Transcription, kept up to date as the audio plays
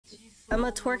I'm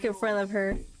gonna twerk in front of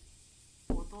her.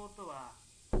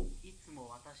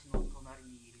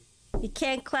 You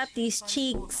can't clap these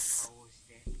cheeks.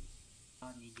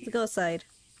 Let's go outside.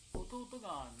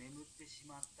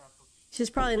 She's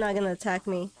probably not gonna attack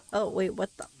me. Oh, wait, what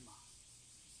the?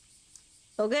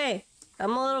 Okay,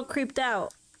 I'm a little creeped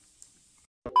out.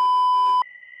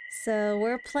 So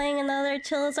we're playing another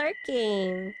𝗟𝗧𝗧𝗘𝗥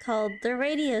game called The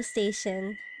Radio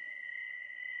Station.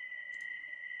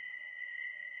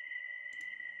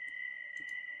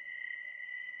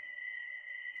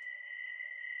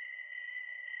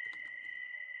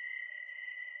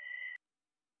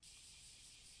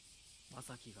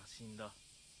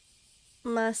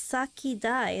 Masaki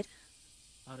died.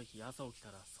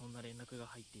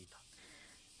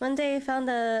 One day I found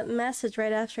a message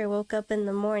right after I woke up in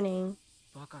the morning.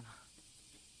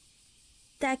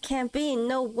 That can't be,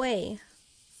 no way.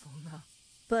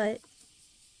 But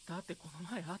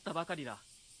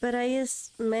I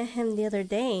just met him the other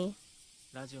day.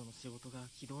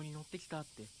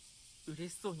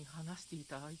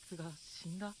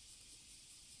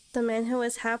 The man who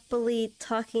was happily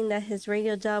talking that his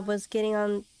radio job was getting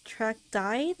on track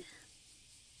died?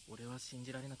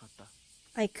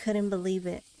 I couldn't believe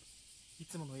it.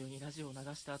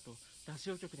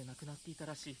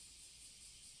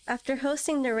 After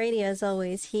hosting the radio as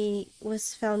always, he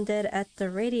was found dead at the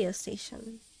radio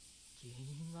station.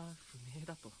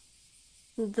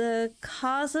 The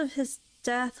cause of his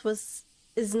death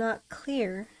is not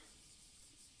clear.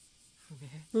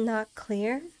 Not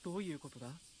clear?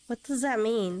 What does that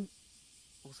mean?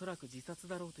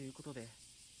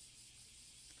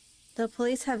 The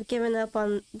police have given up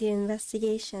on the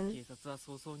investigation,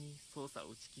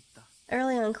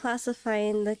 early on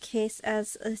classifying the case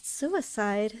as a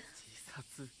suicide.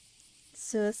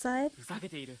 Suicide?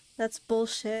 That's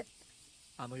bullshit.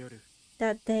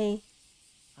 That day,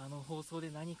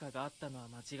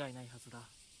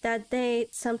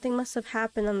 something must have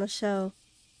happened on the show.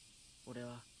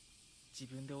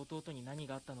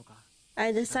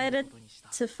 I decided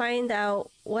to find out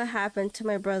what happened to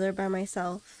my brother by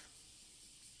myself.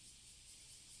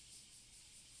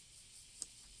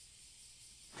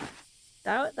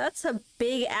 That's a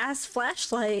big ass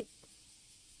flashlight.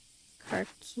 Car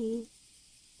key.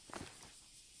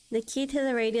 The key to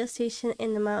the radio station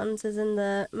in the mountains is in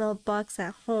the mailbox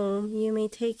at home. You may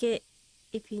take it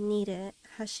if you need it.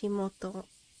 Hashimoto.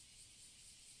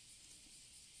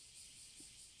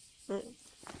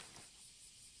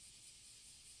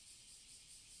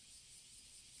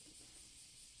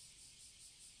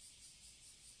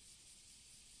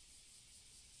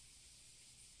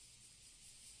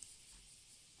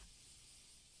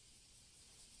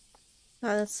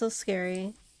 Oh, that's so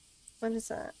scary. What is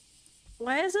that?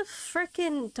 Why is it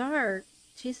frickin' dark?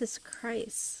 Jesus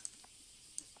Christ.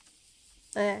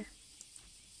 Okay.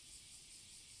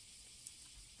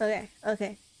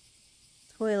 Okay.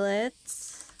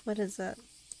 Toilets. What is that?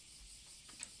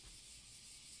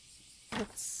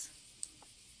 Let's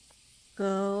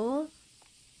go.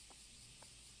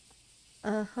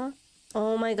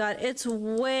 Oh my god, it's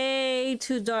way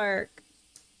too dark.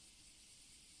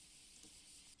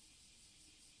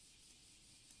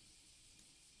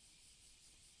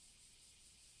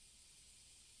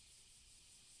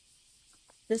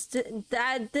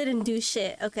 That didn't do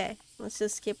shit. Okay, let's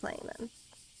just keep playing then.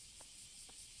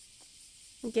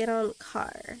 Get on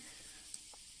car.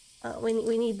 We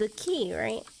need the key,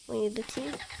 right? We need the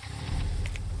key.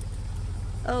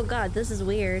 Oh god, this is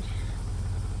weird.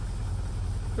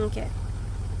 Okay.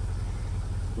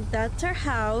 That's our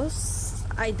house.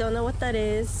 I don't know what that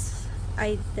is.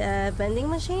 Vending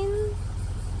machine?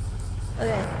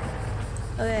 Okay.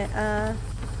 Okay,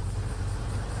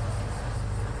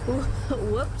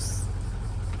 whoops.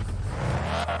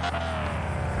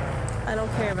 I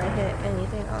don't care if I hit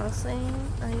anything, honestly.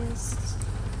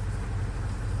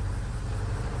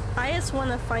 I just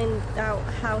want to find out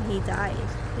how he died,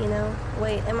 you know?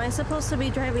 Wait, am I supposed to be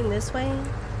driving this way?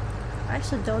 I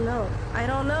actually don't know. I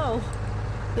don't know.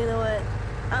 You know what?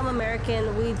 I'm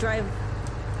American. We drive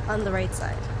on the right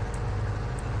side.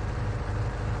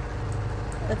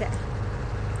 Okay.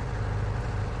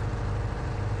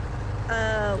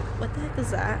 What the heck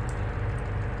is that?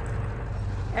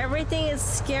 Everything is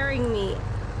scaring me.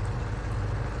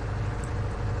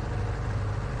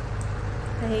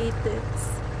 I hate this.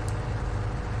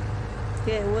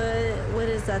 Okay, what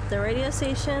is that? The radio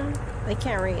station? I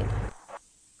can't read.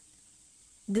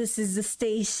 This is the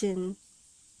station.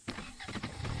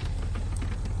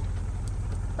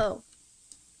 Oh.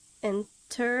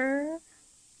 Enter.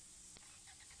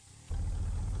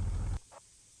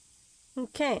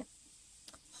 Okay.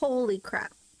 Holy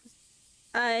crap.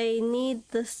 I need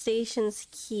the station's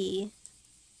key.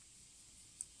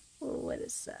 What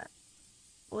is that?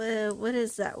 What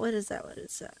is that? What is that? What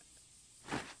is that?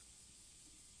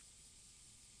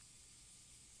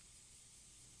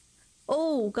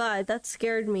 Oh god, that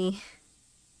scared me.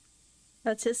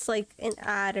 That's just like an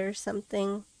ad or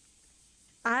something.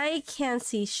 I can't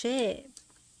see shit.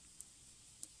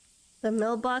 The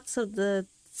mailbox of the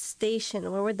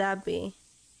station, where would that be?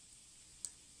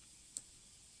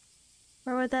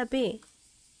 Where would that be?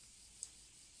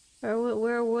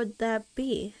 Where would that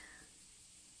be?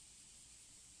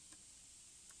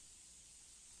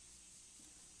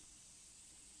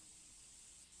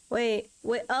 Wait,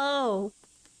 oh!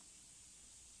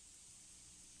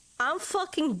 I'm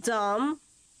fucking dumb.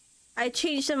 I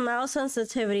changed the mouse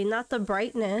sensitivity, not the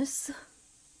brightness.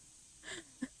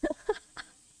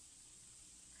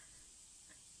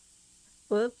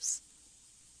 Whoops.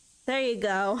 There you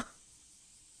go.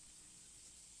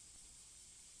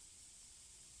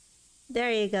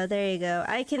 There you go, there you go.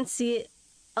 I can see it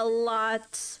a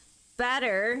lot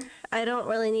better. I don't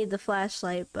really need the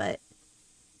flashlight, but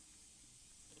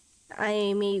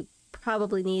I may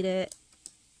probably need it.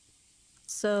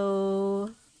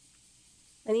 So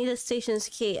I need a station's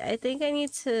key. I think I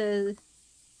need to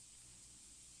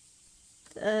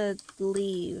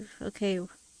leave. Okay.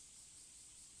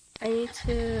 I need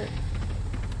to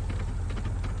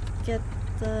get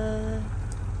the...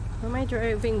 Why am I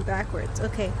driving backwards?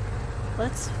 Okay.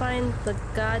 Let's find the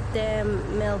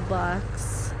goddamn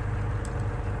mailbox.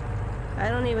 I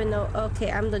don't even know. Okay,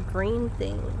 I'm the green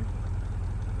thing.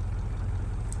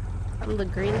 I'm the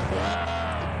green thing.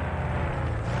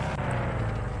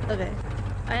 Okay.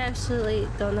 I actually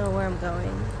don't know where I'm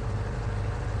going.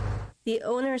 The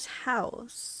owner's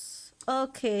house.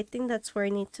 Okay, I think that's where I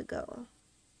need to go.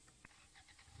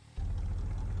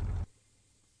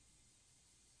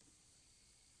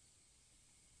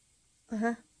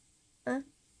 Uh-huh.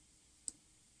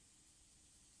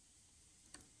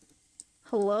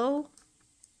 Hello?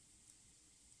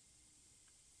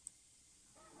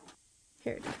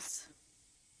 Here it is.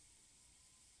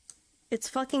 It's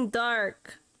fucking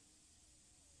dark.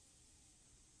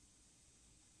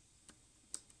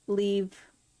 Leave.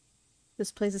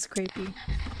 This place is creepy.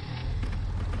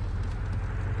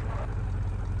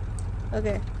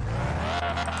 Okay.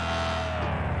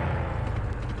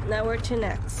 Now where to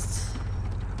next?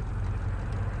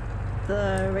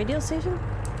 The radio station?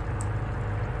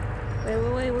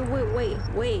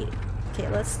 Wait. Okay,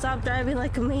 let's stop driving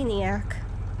like a maniac.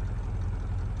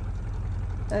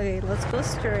 Okay, let's go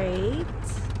straight.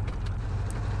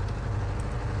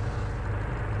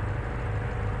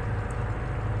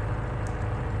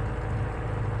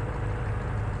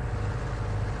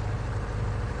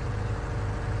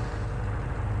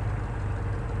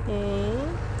 Okay.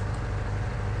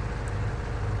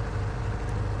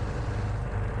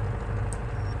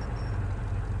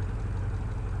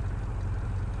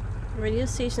 Radio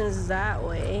station is that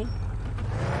way.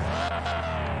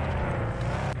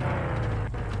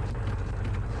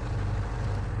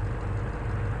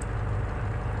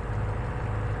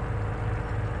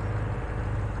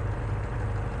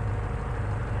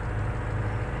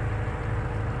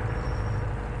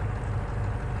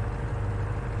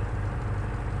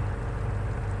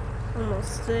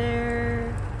 Almost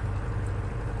there.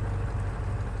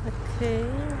 Okay,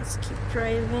 let's keep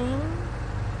driving.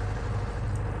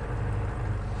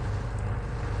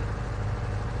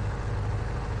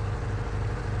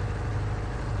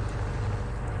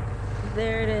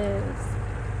 There it is.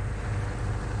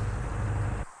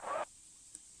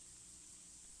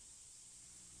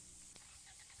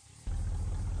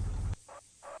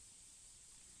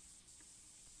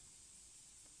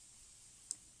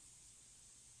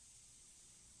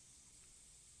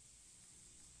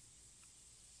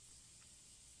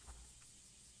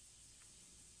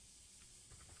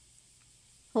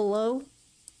 Hello?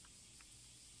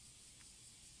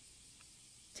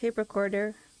 Tape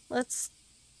recorder. Let's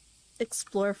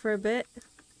explore for a bit.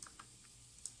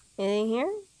 Anything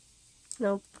here?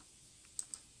 Nope.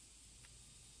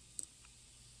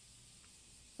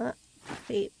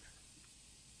 Tape.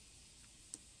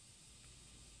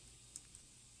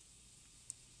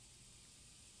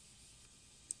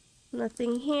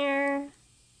 Nothing here.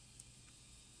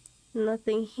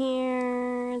 Nothing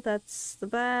here. That's the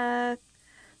back.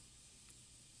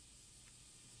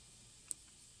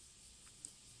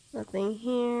 Nothing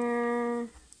here.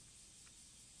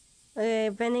 Okay,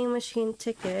 vending machine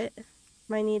ticket.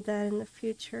 Might need that in the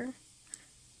future.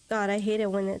 God, I hate it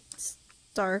when it's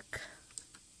dark.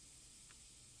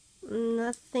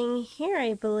 Nothing here,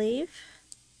 I believe.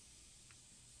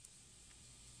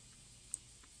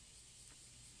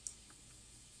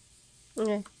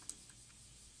 Okay.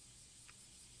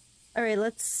 Alright,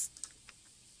 let's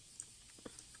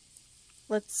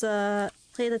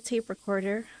play the tape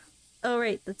recorder. Oh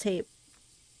right, the tape.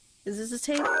 Is this a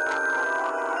tape?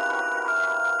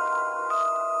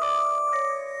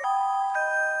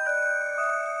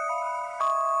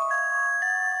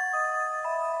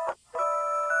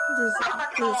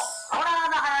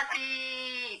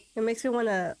 It makes me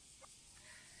wanna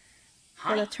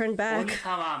turn back. 鬼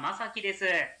川正樹です。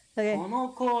Okay. この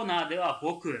コーナーでは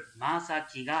僕、正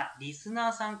樹がリスナ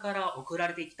ーさんから送ら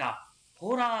れてきた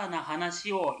ホラーな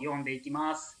話を読んでいき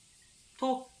ます。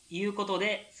ということ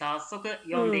で、早速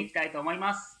読んでいきたいと思い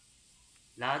ます。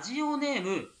ラジオネー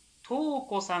ム、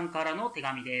𝗏𝗏さんからの手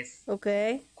紙です。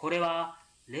Okay. これは、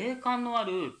霊感のあ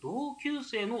る同級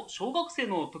生の小学生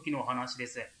の時の話で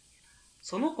す。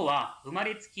その子は生ま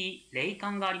れつき霊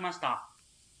感がありました。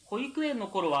保育園の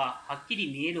頃ははっき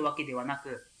り見えるわけではな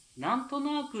く、なんと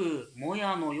なくも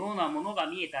やのようなものが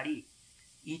見えたり、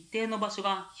一定の場所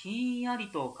がひんや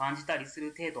りと感じたりす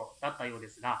る程度だったようで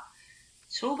すが、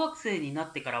小学生にな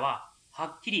ってからはは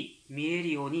っきり見え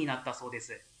るようになったそうで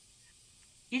す。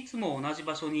いつも同じ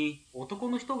場所に男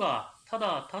の人がた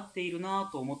だ立っているな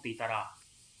ぁと思っていたら、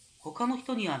他の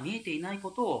人には見えていない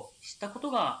ことを知ったこ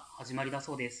とが始まりだ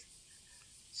そうです。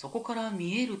そこから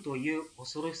見えるという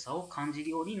恐ろしさを感じる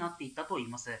ようになっていったといい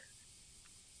ます。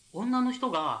女の人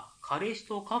が彼氏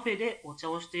とカフェでお茶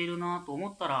をしているなぁと思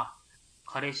ったら、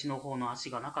彼氏の方の足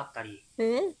がなかったり、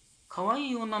可愛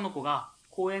い女の子が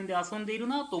公園で遊んでいる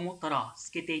なぁと思ったら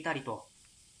透けていたりと、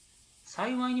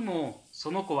幸いにも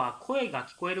その子は声が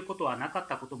聞こえることはなかっ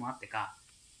たこともあってか、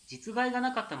実害が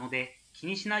なかったので気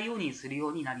にしないようにするよ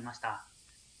うになりました。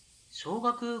小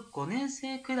学5年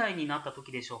生くらいになった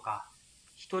時でしょうか、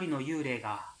一人の幽霊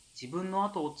が自分の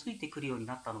後をついてくるように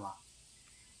なったのは、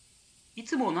い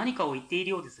つも何かを言ってい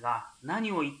るようですが、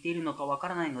何を言っているのかわか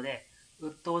らないので、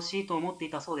鬱陶しいと思って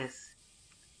いたそうです。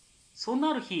そん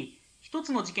なある日、一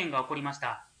つの事件が起こりまし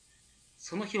た。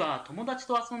その日は友達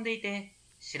と遊んでいて、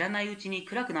知らないうちに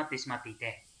暗くなってしまってい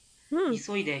て、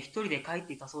急いで一人で帰っ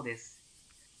ていたそうです。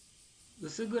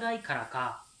薄暗いから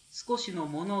か、少しの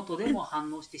物音でも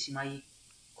反応してしまい、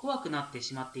怖くなって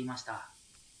しまっていました。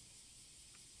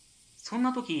そん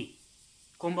な時、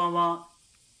こんばんは、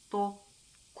と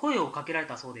声をかけられ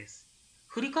たそうです。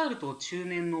振り返ると中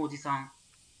年のおじさん、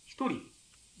一人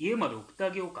家まで送ってあ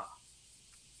げようか。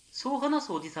そう話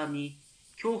すおじさんに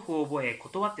恐怖を覚え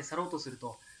断って去ろうとする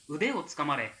と腕をつか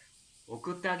まれ、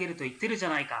送ってあげると言ってるじゃ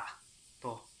ないか、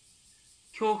と。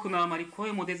恐怖のあまり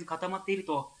声も出ず固まっている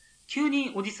と、急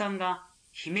におじさんが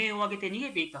悲鳴を上げて逃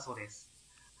げていったそうです。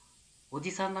お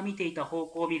じさんが見ていた方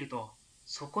向を見ると、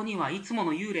そこにはいつも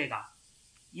の幽霊が。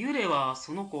幽霊は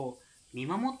その子を見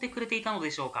守ってくれていたの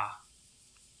でしょうか。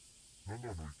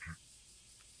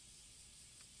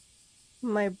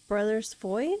My brother's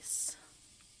voice?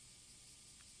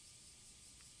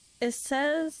 It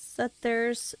says that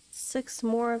there's 6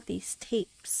 more of these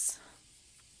tapes.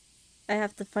 I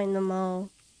have to find them all.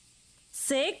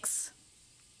 6?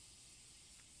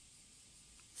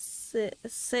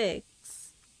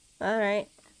 6. Alright.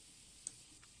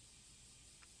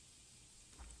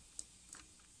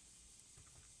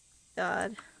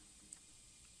 God.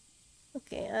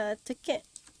 Okay, ticket.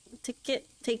 Take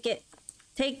it.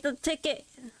 Take the ticket.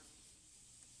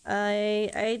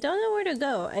 I don't know where to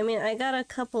go. I mean, I got a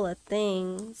couple of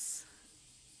things.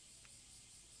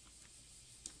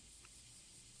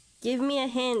 Give me a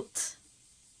hint.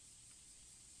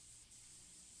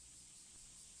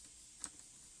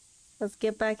 Let's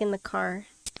get back in the car.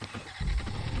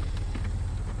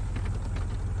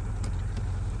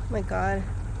 Oh my god.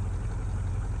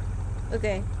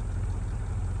 Okay.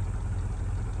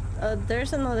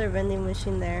 There's another vending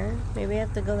machine there. Maybe I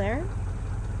have to go there?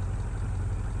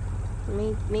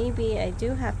 Maybe I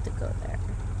do have to go there.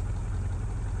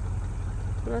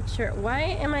 I'm not sure. Why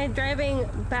am I driving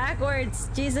backwards?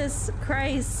 Jesus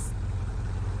Christ.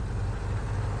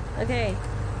 Okay.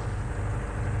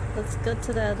 Let's go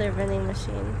to the other vending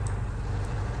machine.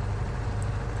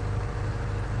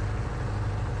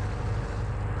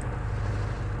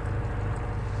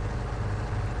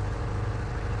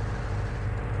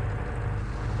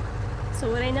 So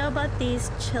what I know about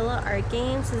these chilla art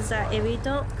games is that if you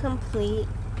don't complete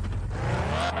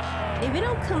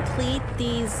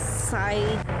these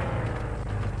side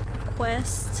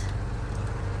quests,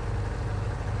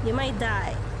 you might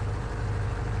die.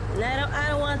 And I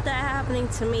don't want that happening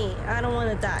to me. I don't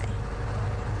want to die.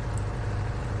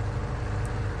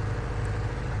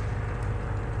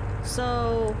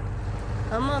 So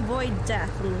I'm gonna avoid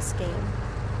death in this game.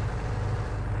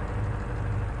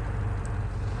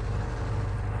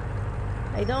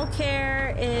 I don't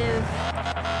care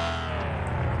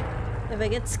if I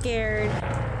get scared.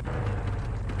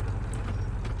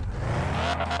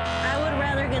 I would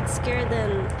rather get scared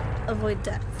than avoid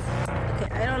death.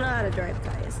 Okay, I don't know how to drive,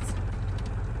 guys.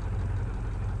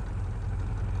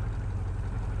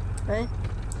 Right?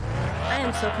 I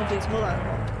am so confused. Hold on.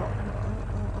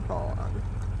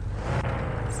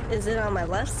 Is it on my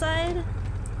left side? I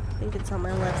think it's on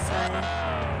my left side.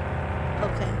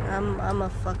 Okay, I'm a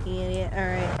fucking idiot.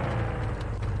 Alright.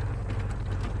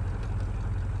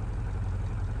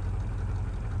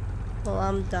 Well,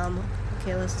 I'm dumb.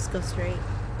 Okay, let's just go straight.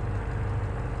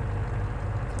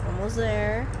 Almost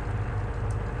there.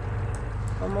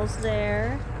 Almost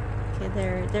there. Okay,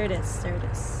 there it is. There it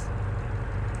is.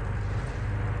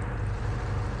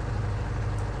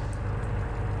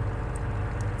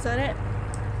 Is that it?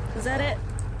 Is that it?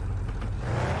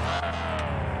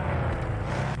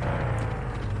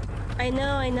 I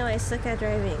know, I suck at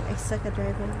driving.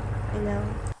 I know.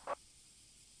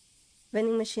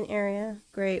 Vending machine area.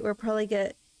 Great, we're probably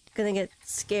gonna get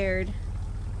scared.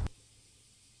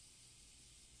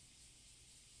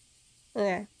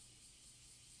 Okay.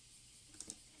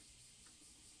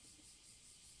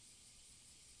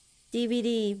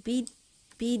 DVD, beat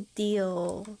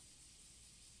deal.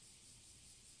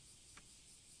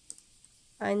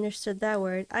 I understood that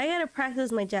word. I gotta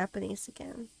practice my Japanese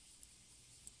again.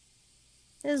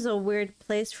 This is a weird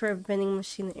place for a vending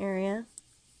machine area.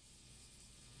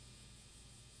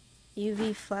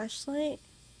 UV flashlight?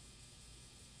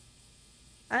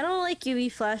 I don't like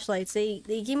UV flashlights. They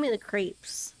give me the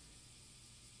creeps.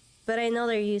 But I know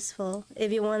they're useful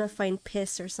if you want to find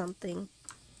piss or something.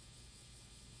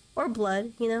 Or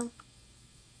blood, you know?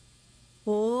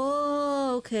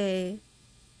 Oh, okay.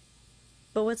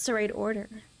 But what's the right order?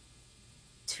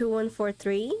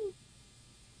 2143?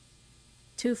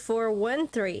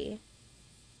 2413?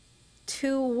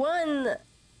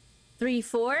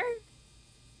 2134?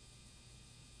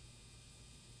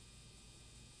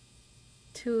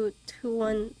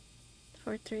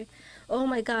 2143. Oh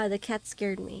my god, the cat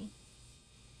scared me.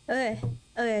 Okay.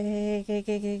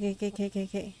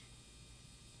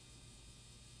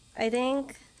 I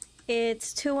think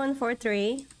it's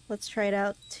 2143. Let's try it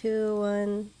out.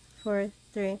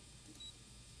 2143.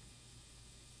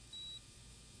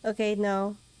 Okay,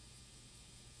 no.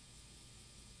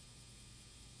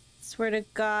 Swear to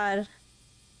God.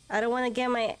 I don't want to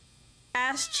get my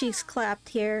ass cheeks clapped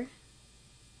here.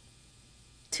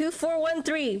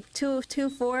 2413.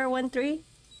 2413.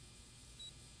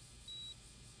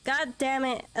 God damn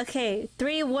it. Okay,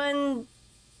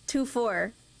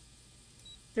 3124.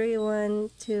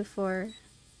 3124.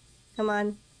 Come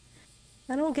on.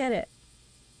 I don't get it.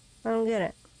 I don't get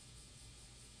it.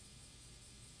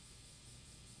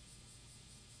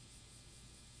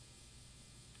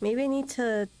 Maybe I need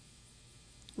to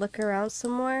look around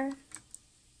some more.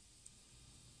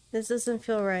 This doesn't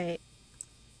feel right.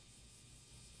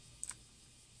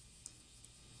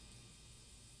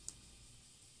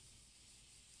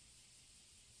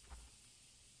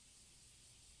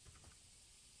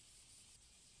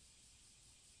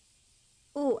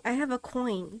 Ooh, I have a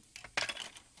coin.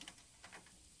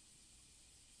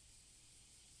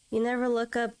 You never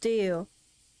look up, do you?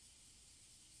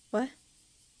 What?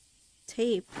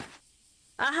 Tape.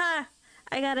 Aha!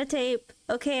 I got a tape.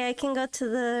 Okay, I can go to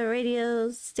the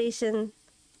radio station.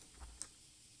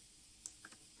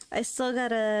 I still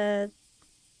gotta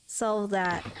solve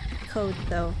that code,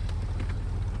 though.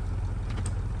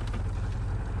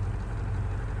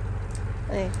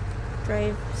 Okay,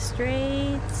 drive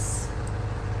straight.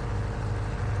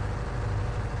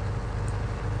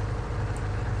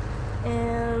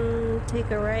 And take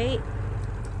a right.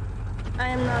 I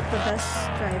am not the best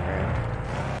driver,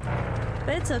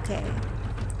 but it's okay.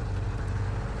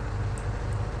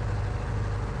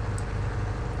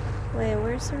 Wait,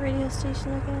 where's the radio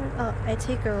station again? Oh, I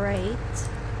take a right.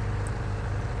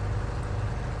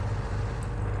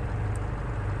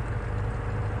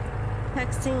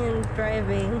 Texting and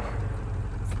driving.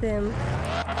 Sim.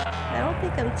 I don't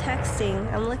think I'm texting.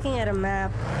 I'm looking at a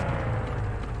map.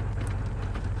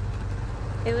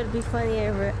 It would be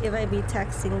funnier if I'd be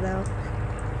texting, though.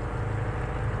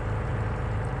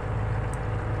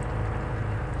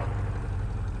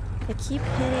 I keep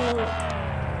hitting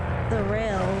the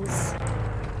rails.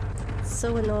 It's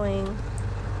so annoying.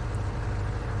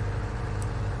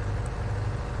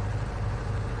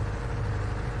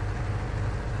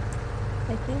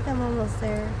 I think I'm almost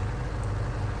there.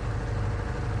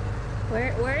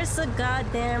 Where's the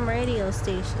goddamn radio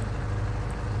station?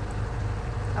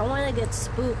 I want to get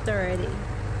spooked already.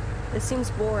 This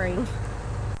seems boring.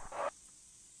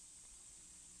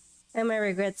 I might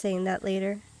regret saying that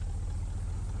later.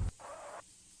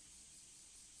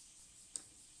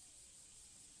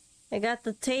 I got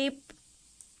the tape.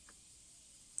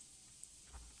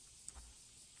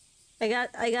 I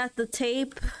got the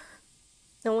tape.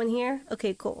 No one here?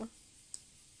 Okay, cool.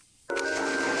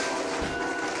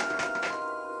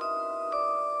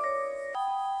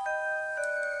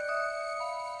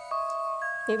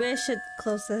 Maybe I should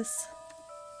close this.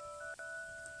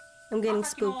 I'm getting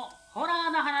spooked. ホラ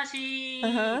ーの話。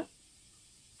Uh-huh.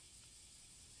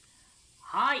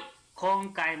 はい、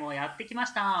今回もやってきま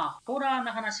した。ホラー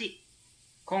の話。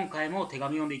今回も手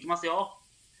紙読んでいきますよ。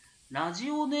ラジ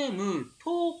オネーム、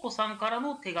𝗏𝗏さんから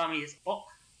の手紙です。お、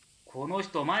この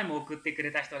人前も送ってく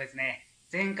れた人ですね。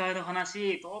前回の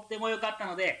話、とっても良かった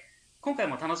ので、今回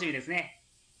も楽しみですね。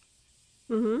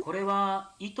これ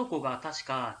はいとこが確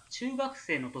か中学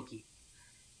生の時、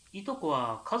いとこ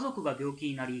は家族が病気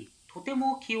になり、とて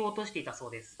も気を落としていたそ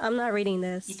うです。I'm not reading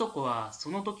this. いとこはそ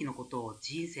の時のことを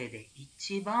人生で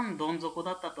一番どん底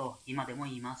だったと今でも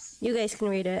言います。You guys can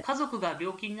read it. 家族が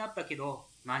病気になったけど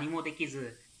何もでき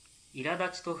ず、苛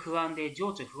立ちと不安で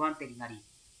情緒不安定になり、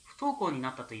不登校に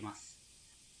なったと言います。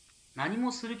何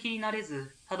もする気になれ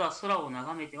ず、ただ空を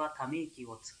眺めてはため息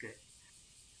をつく。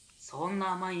そん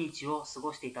な毎日を過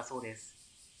ごしていたそうです。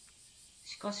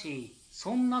しかし、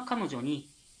そんな彼女に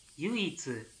唯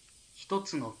一一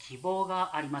つの希望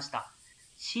がありました。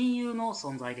親友の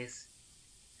存在です。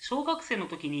小学生の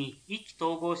時に意気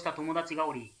投合した友達が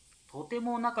おり、とて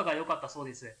も仲が良かったそう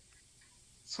です。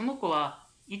その子は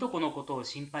いとこのことを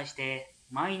心配して、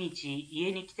毎日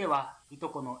家に来てはいと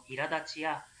この苛立ち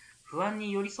や不安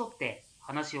に寄り添って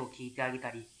話を聞いてあげた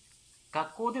り、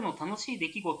学校での楽しい出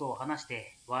来事を話し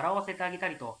て笑わせてあげた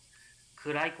りと、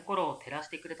暗い心を照らし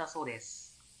てくれたそうで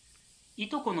す。い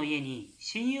とこの家に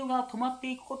親友が泊まっ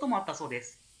ていくこともあったそうで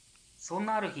す。そん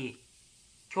なある日、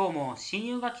今日も親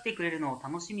友が来てくれるのを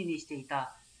楽しみにしてい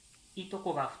たいと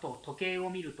こがふと時計を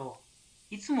見ると、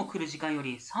いつも来る時間よ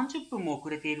り30分も遅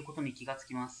れていることに気がつ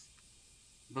きます。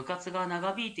部活が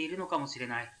長引いているのかもしれ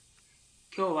ない。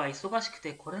今日は忙しく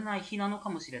て来れない日なのか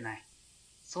もしれない。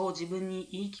そう自分に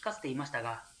言い聞かせていました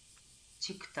が、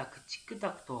チクタクチク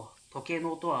タクと時計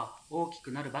の音は大き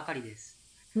くなるばかりです。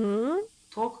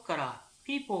遠くから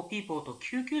ピーポーピーポーと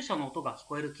救急車の音が聞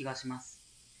こえる気がします。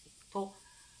と、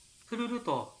プルル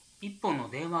と一本の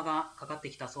電話がかかって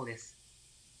きたそうです。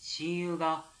親友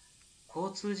が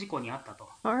交通事故に遭ったと。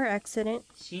Car accident.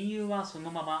 親友はそ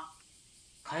のまま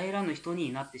帰らぬ人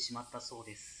になってしまったそう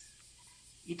です。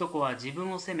いとこは自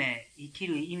分を責め、生き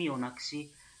る意味をなく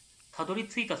し、たどり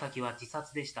着いた先は自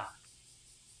殺でした。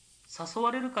誘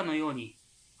われるかのように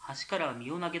橋から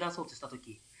身を投げ出そうとしたと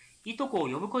き、いとこを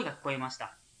呼ぶ声が聞こえまし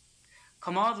た。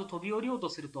構わず飛び降りようと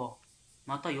すると、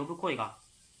また呼ぶ声が。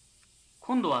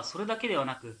今度はそれだけでは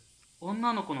なく、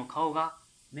女の子の顔が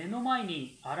目の前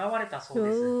に現れたそう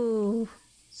です。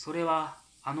それは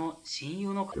あの親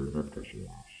友の顔。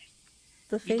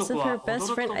The face of her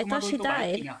best friend. I thought she 一気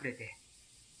died. に溢れて、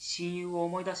親友を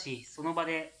思い出し、その場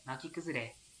で泣き崩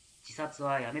れ、自殺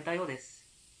はやめたようです。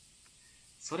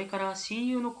それから親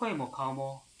友の声も顔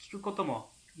も聞くことも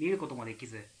見ることもでき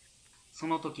ず、そ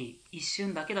の時一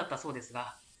瞬だけだったそうです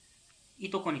が、い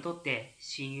とこにとって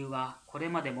親友はこれ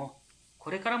までも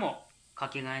これからもか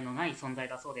けがえのない存在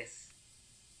だそうです。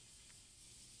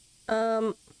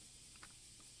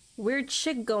Weird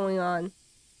shit going on.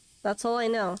 That's all I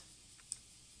know.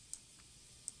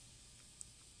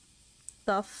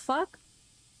 The fuck?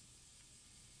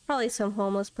 Probably some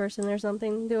homeless person or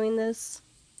something doing this.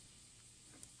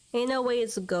 Ain't no way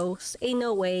it's a ghost. Ain't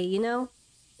no way, you know?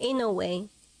 Ain't no way.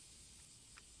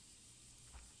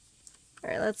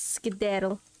 Alright, let's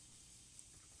skedaddle.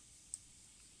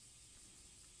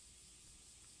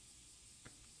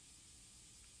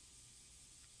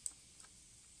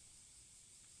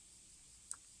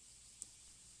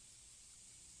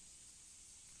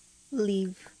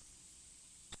 Leave.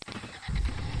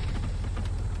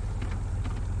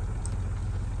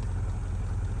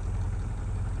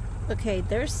 Okay,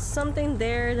 there's something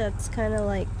there that's kind of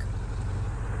like...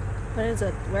 What is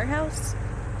it? Warehouse?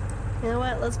 You know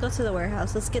what? Let's go to the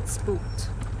warehouse. Let's get spooked.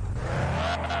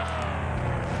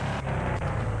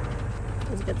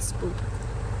 Let's get spooked.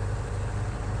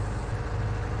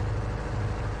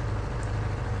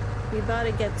 We about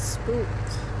to get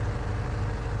spooked.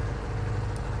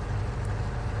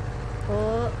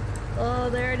 Oh,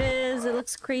 there it is. It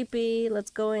looks creepy.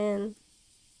 Let's go in.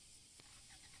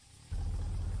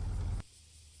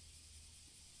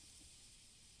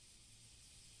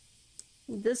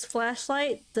 This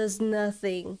flashlight does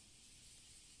nothing.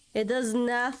 It does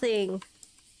nothing.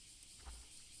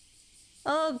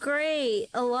 Oh, great!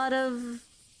 A lot of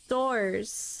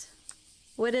doors.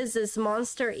 What is this,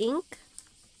 Monster Inc.?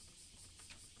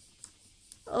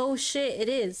 Oh shit, it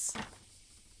is.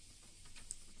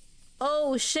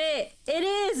 Oh shit, it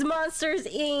is Monsters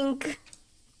Inc.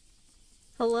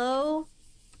 Hello?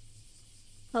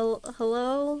 Hello?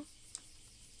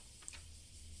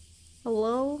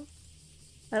 Hello?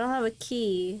 I don't have a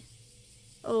key.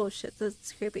 Oh shit,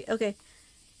 that's creepy. Okay.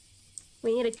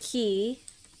 We need a key.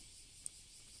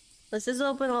 Let's just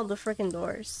open all the freaking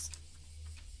doors.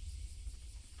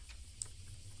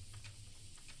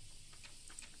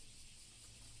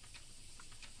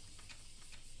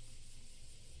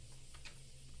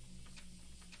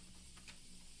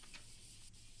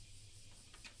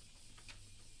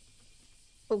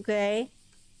 Okay.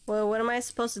 Well, what am I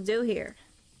supposed to do here?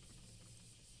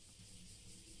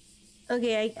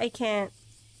 Okay, I can't.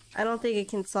 I don't think I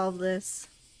can solve this.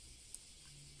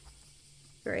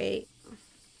 Great.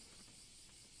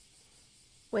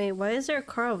 Wait, why is there a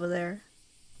car over there?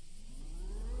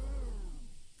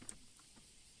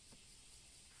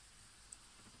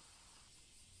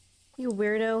 You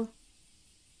weirdo.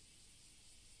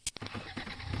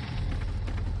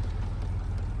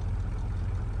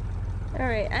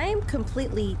 Alright, I am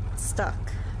completely stuck.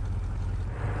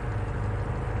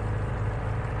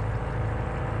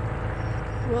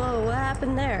 Whoa, what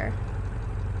happened there?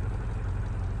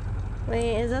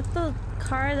 Wait, is that the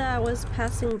car that was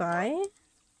passing by?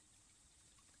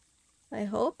 I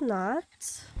hope not.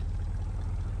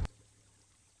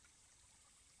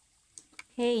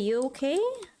 Hey, you okay?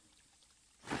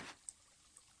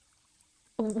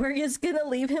 We're just gonna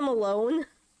leave him alone?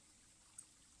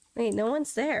 Wait, no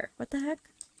one's there. What the heck?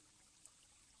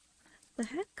 The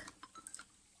heck?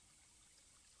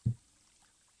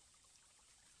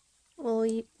 Well,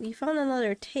 we found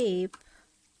another tape.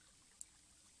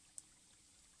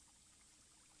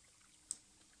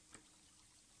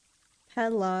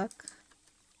 Padlock.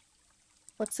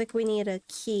 Looks like we need a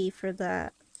key for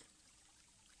that.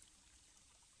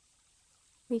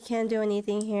 We can't do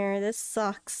anything here. This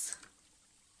sucks.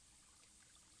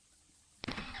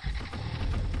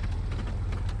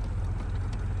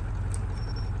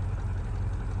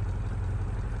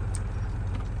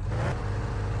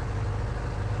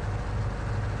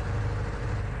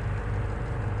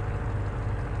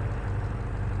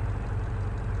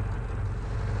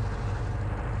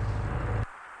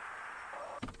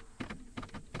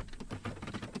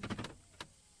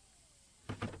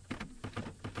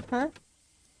 Huh?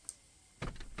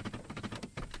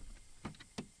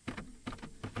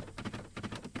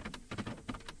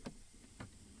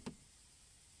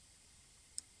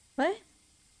 What?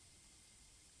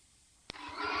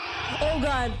 Oh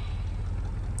god.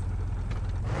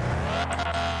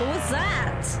 What was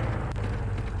that?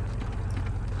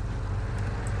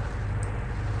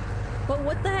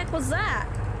 What the heck was that?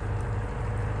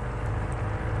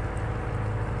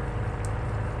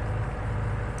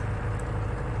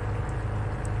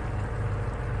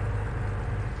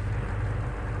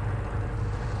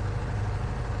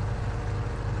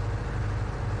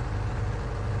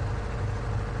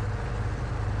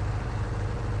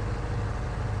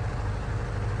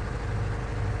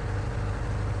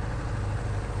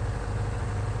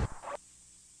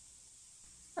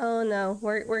 Oh no,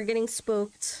 we're getting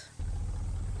spooked.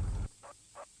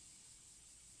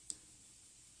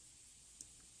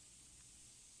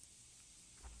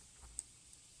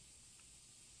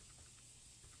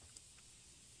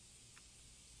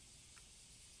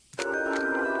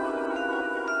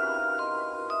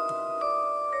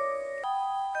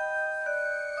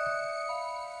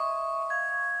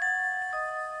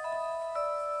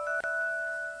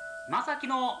まさき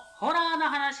のホラーな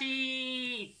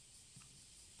話。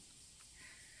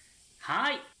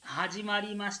はい、始ま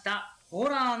りました。ホ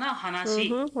ラーな話。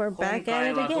We're 今 back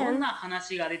回 at it はど again. んな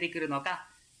話が出てくるのか、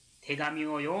手紙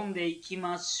を読んでいき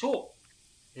ましょ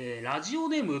う。ラジオ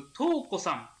ネーム𝗏子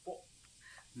さん。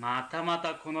またま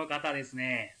たこの方です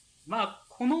ね。まあ、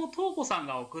この𝗏子さん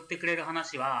が送ってくれる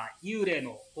話は幽霊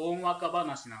のほんわか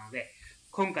話なので、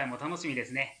今回も楽しみで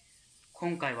すね。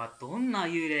今回はどんな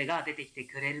幽霊が出てきて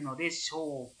くれるのでし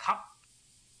ょうか。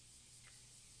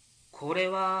これ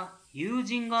は友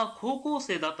人が高校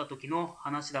生だった時の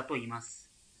話だと言います。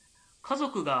家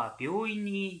族が病院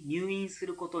に入院す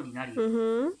ることになり、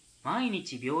毎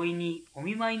日病院にお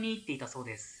見舞いに行っていたそう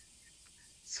です。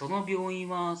その病院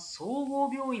は総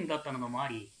合病院だったのもあ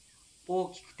り、大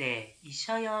きくて医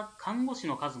者や看護師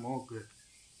の数も多く、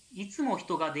いつも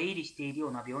人が出入りしているよ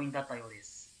うな病院だったようで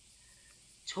す。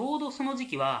ちょうどその時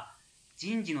期は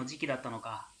人事の時期だったの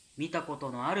か、見たこ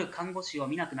とのある看護師を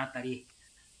見なくなったり、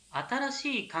新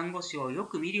しい看護師をよ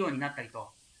く見るようになったりと、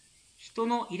人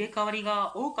の入れ替わり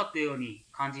が多かったように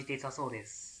感じていたそうで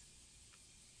す。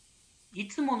い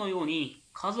つものように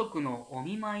家族のお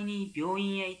見舞いに病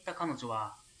院へ行った彼女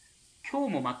は、今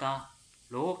日もまた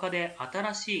廊下で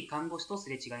新しい看護師とす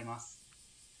れ違います。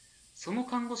その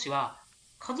看護師は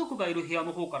家族がいる部屋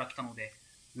の方から来たので、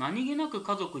何気なく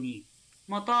家族に、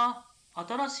また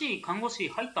新しい看護師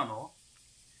入ったの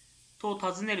と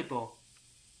尋ねると、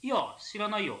いや、知ら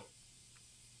ないよ。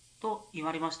と言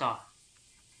われました。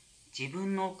自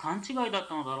分の勘違いだっ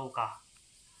たのだろうか。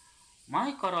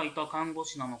前からいた看護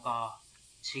師なのか、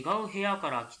違う部屋か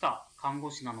ら来た看護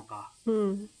師なのか。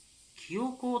記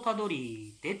憶をたど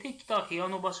り、出てきた部屋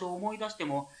の場所を思い出して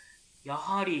も、や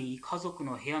はり家族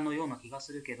の部屋のような気が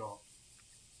するけど、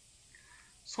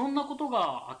そんなこと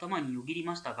が頭によぎり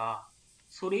ましたが、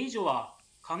それ以上は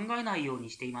考えないように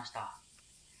していました。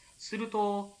する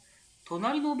と、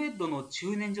隣のベッドの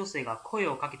中年女性が声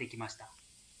をかけてきました。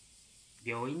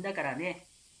病院だからね、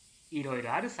いろい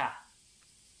ろあるさ。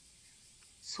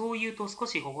そう言うと少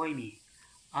し微笑み、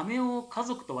飴を家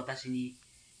族と私に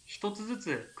一つず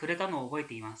つくれたのを覚え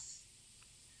ています。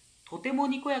とても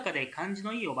にこやかで感じ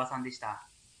のいいおばさんでした。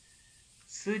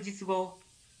数日後、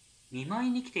見舞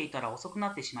いに来ていたら遅くな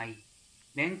ってしまい、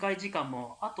面会時間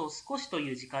もあと少しと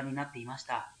いう時間になっていまし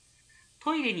た。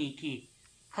トイレに行き、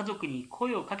家族に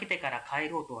声をかけてから帰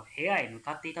ろうと部屋へ向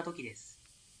かっていた時です。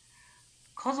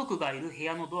家族がいる部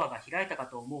屋のドアが開いたか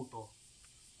と思うと、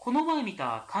この前見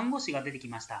た看護師が出てき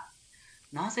ました。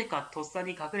なぜかとっさ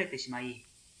に隠れてしまい、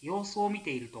様子を見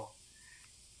ていると、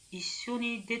一緒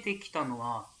に出てきたの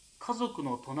は家族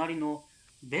の隣の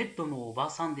ベッドのおば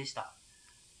さんでした。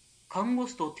看護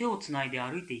師と手をつないで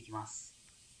歩いていきます。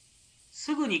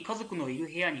すぐに家族のいる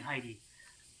部屋に入り、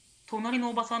隣の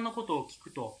おばさんのことを聞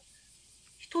くと、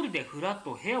一人でふらっ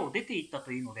と部屋を出て行った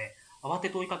というので、慌て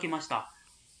て追いかけました。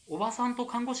おばさんと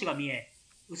看護師が見え、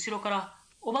後ろから、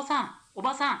おばさん、お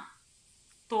ばさん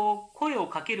と声を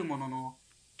かけるものの、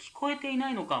聞こえていな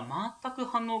いのか全く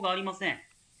反応がありません。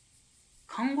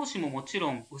看護師ももち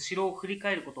ろん後ろを振り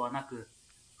返ることはなく、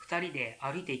二人で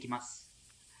歩いていきます。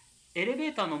エレベ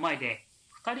ーターの前で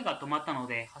二人が止まったの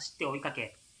で走って追いか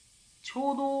け、ち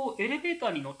ょうどエレベータ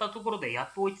ーに乗ったところでや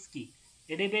っと追いつき、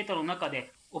エレベーターの中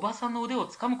でおばさんの腕を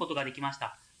つかむことができまし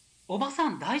た。おばさ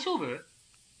ん大丈夫？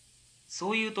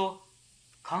そう言うと、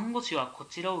看護師はこ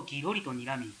ちらをぎろりと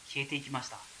睨み消えていきまし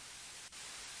た。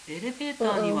エレベー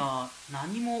ターには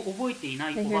何も覚えていな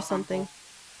いおばさんと2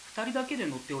人だけで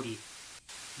乗っており、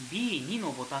B2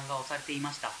 のボタンが押されてい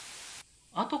ました。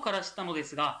後から知ったので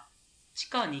すが、地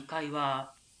下2階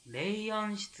は霊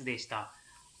安室でした。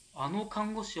あの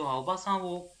看護師はおばさん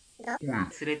を連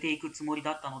れて行くつもり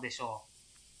だったのでしょ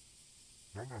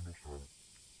う。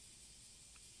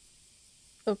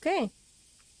Okay.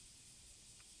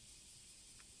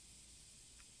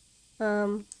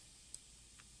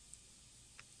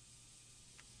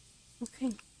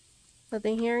 Okay.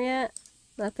 Nothing here yet?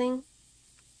 Nothing?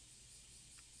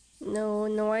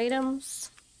 No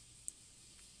items?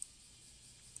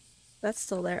 That's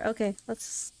still there. Okay,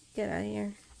 let's get out of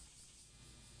here.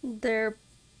 They're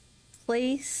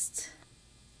placed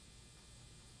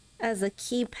as a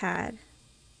keypad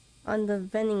on the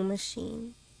vending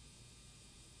machine.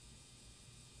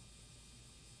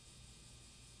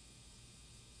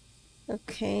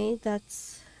 Okay,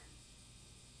 that's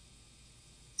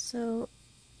so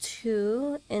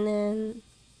 2 and then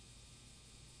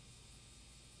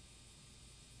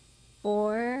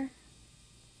 4,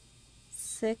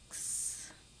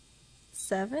 6,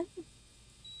 7.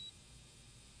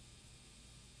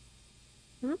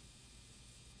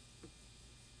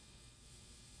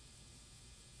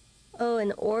 Oh,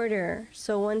 in order.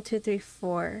 So 1, 2, 3,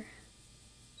 4.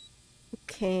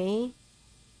 Okay.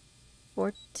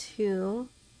 4, 2.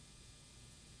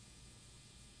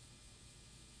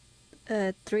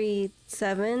 3,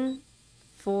 7.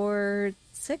 4,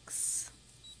 6.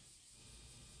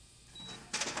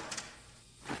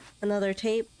 Another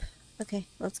tape. Okay,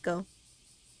 let's go.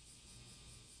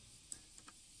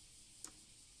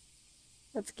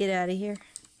 Let's get out of here.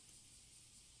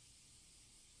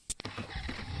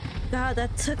 God,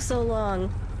 that took so long.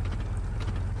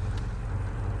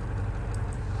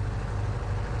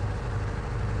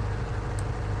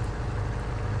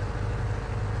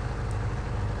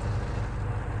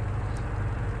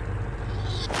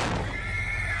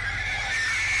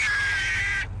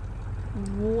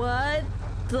 What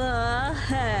the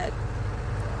heck?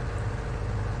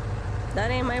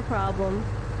 That ain't my problem.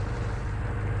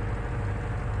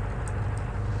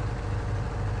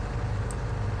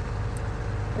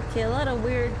 Okay, a lot of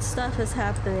weird stuff is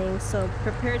happening, so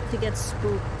prepare to get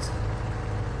spooked.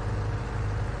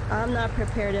 I'm not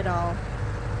prepared at all.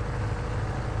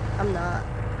 I'm not.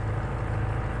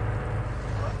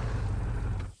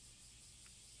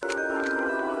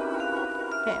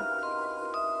 Okay.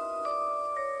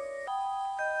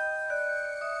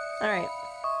 Alright.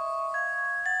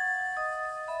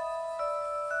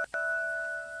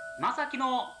 まさき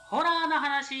のホラーな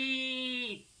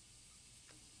話。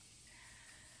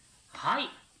はい、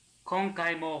今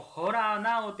回もホラー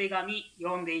なお手紙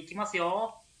読んでいきます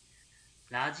よ。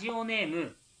ラジオネー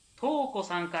ム𝗏𝗏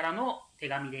さんからの手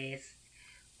紙です。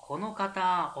この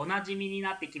方おなじみに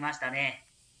なってきましたね。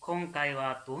今回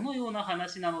はどのような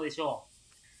話なのでしょう。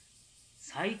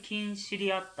最近知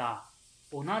り合った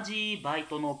同じバイ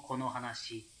トのこの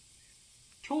話。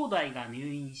兄弟が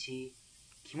入院し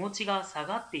気持ちが下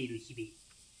がっている日々。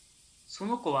そ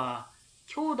の子は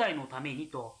兄弟のため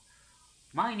にと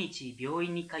毎日病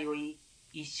院に通い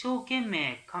一生懸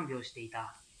命看病してい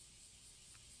た。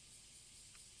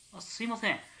すいま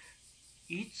せん。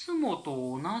いつもと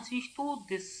同じ人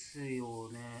ですよ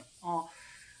ね。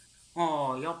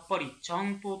やっぱりちゃ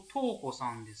んと𝗏𝗏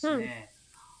さんですね。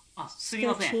すみ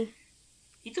ません。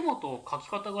いつもと書き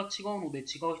方が違うので違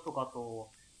う人かと。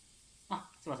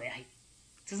すいません。はい。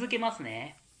続けます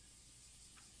ね。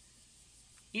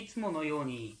いつものよう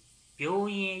に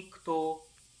病院へ行くと、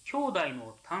兄弟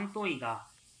の担当医が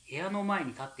部屋の前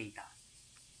に立っていた。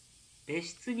別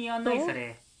室に案内さ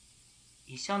れ、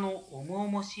医者の重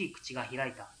々しい口が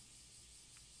開いた。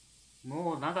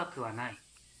もう長くはない。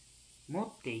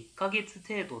もって1ヶ月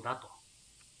程度だと。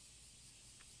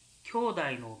兄弟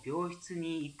の病室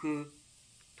に行く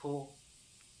と、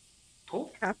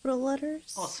Capital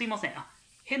letters? すいません。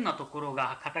変なところ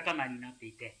がカタカナになって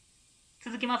いて。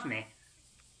続けますね。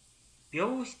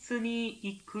病室に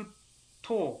行く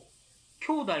と、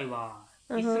兄弟は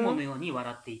いつものように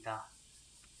笑っていた。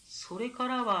それか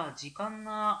らは時間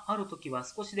があるときは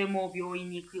少しでも病院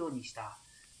に行くようにした。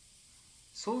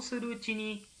そうするうち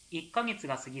に1ヶ月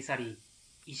が過ぎ去り、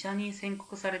医者に宣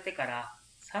告されてから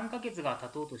3ヶ月が経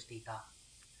とうとしていた。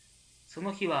そ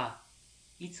の日は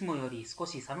いつもより少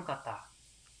し寒かった。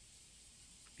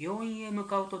病院へ向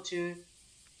かう途中、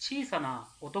小さな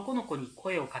男の子に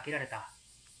声をかけられた。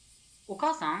お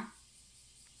母さん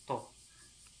と。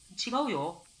違う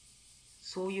よ。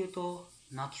そう言うと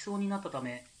泣きそうになったた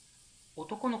め、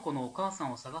男の子のお母さ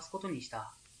んを探すことにし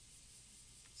た。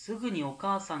すぐにお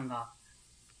母さんが、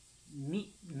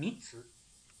みつ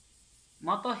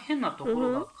また変なとこ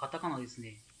ろがカタカナです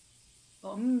ね。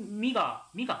みが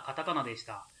カタカナでし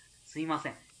た。すいませ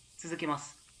ん。続けま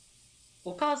す。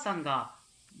お母さんが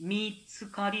見つ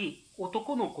かり、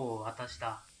男の子を渡し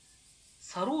た。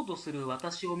去ろうとする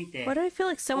私を見て、Why do I feel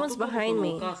like 男 someone's の子 behind のお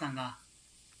me? 母さんが、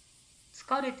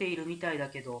疲れているみたいだ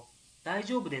けど、大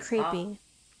丈夫ですか Creepy.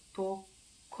 と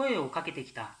声をかけて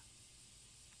きた。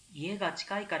家が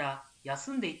近いから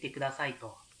休んでいってください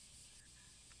と。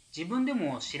自分で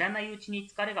も知らないうちに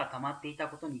疲れが溜まっていた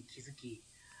ことに気づき、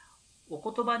お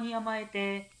言葉に甘え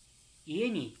て家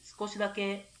に少しだ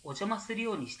けお邪魔する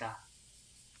ようにした。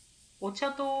お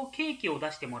茶とケーキを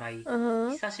出してもらい、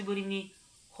久しぶりに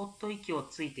ほっと息を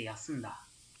ついて休んだ。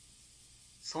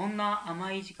そんな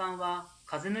甘い時間は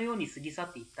風のように過ぎ去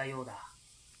っていったようだ。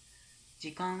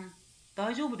時間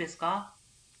大丈夫ですか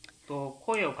と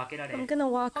声をかけられ、I'm gonna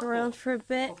walk around for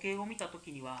a bit. 時計を見た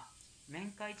時には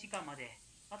面会時間まで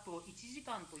あと1時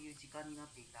間という時間になっ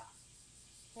ていた。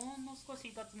ほんの少し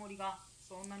いたつもりが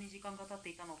そんなに時間が経って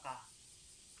いたのか。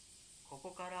こ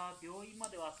こから病院ま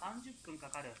では30分か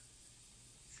かる。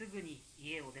すぐに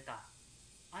家を出た。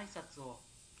挨拶を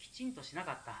きちんとしな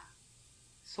かった。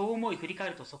そう思い振り返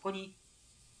るとそこに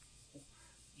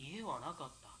家はなか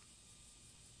った。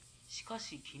しか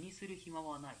し気にする暇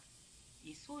はない。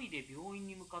急いで病院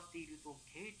に向かっていると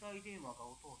携帯電話が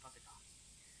音を立てた。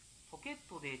ポケッ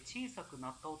トで小さく鳴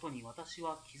った音に私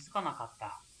は気づかなかっ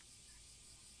た。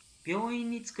病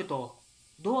院に着くと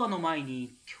ドアの前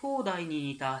に兄弟に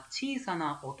似た小さ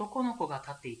な男の子が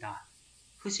立っていた。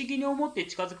不思議に思って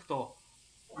近づくと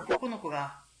男の子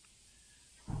が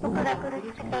Oh God.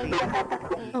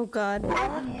 Oh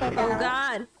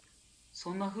God.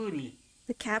 そんな風に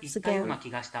The 言 caps ったような again.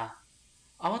 気がした。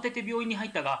慌てて病院に入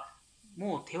ったが、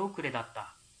もう手遅れだっ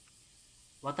た。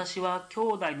私は兄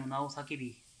弟の名を叫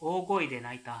び、大声で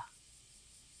泣いた。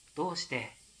どうし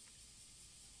て？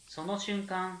その瞬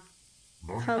間、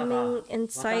何かが Coming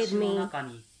私 inside の me. 中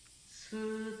にス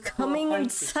ーッと Coming 入っ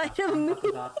てきた inside of 感 me.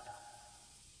 覚があった。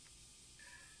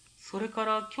それか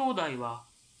ら兄弟は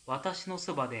私の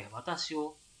そばで私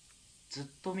をずっ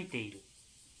と見ている。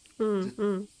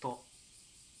ずっと。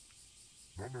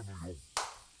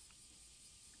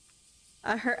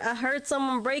I heard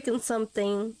someone breaking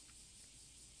something.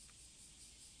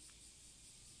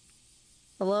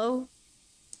 Hello?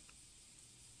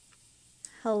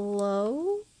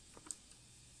 Hello?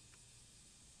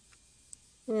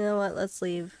 You know what? Let's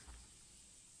leave.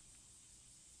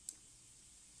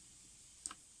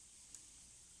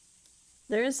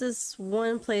 There's this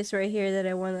one place right here that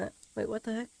I wanna... Wait, what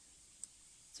the heck?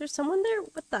 Is there someone there?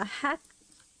 What the heck?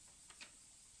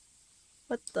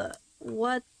 What the...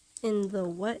 What in the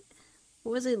what?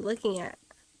 What was he looking at?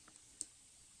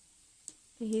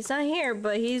 He's not here,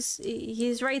 but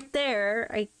he's right there.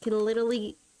 I can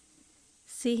literally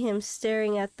see him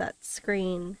staring at that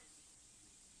screen.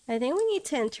 I think we need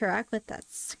to interact with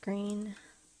that screen.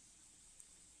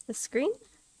 The screen?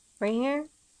 Right here?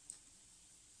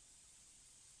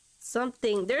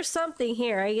 Something. There's something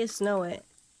here. I just know it.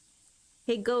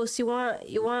 Hey, Ghost, you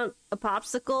want a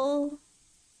popsicle?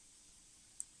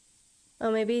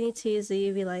 Oh, maybe you need to use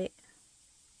the UV light.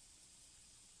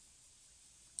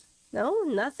 No?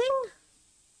 Nothing?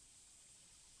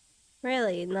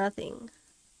 Really? Nothing.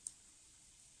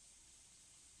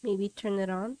 Maybe turn it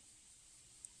on?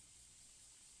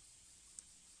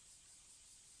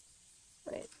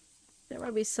 Wait. There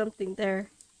might be something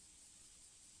there.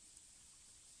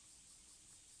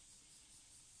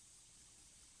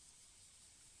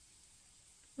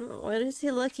 What is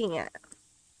he looking at?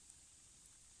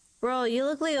 Bro, you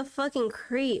look like a fucking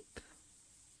creep.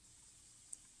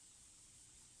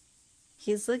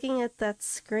 He's looking at that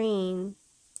screen.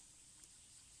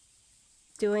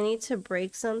 Do I need to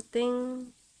break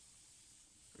something?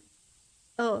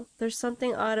 Oh, there's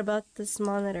something odd about this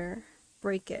monitor.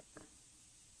 Break it.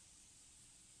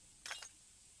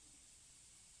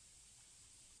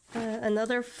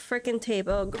 Another frickin' tape.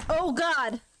 Oh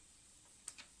God!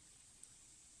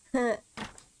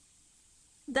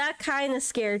 That kind of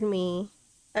scared me.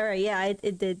 Alright, yeah,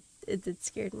 it did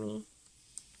scared me.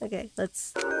 Okay,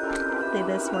 let's play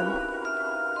this one.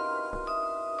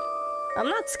 I'm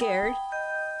not scared.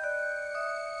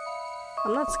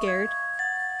 I'm not scared.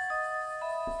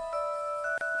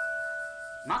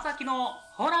 Masakiの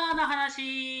ホラーの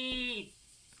話。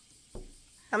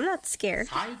 I'm not scared.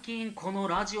 最近この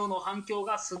ラジオの反響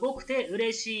がすごくて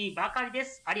嬉しいばかりで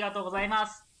す。ありがとうございま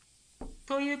す。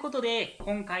ということで、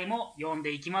今回も読ん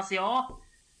でいきますよ。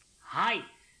はい。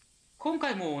今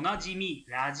回もおなじみ、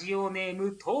ラジオネー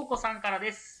ムとうこさんから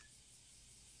です。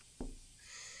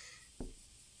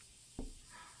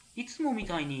いつもみ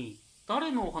たいに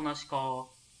誰のお話か、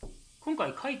今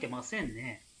回書いてません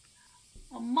ね。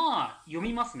まあ、読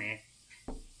みますね。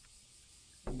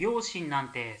両親な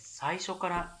んて最初か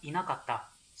らいなかった。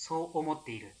そう思っ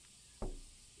ている。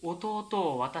弟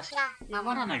を私が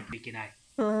守らないといけない。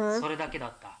それだけだ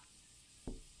った。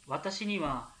私に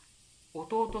は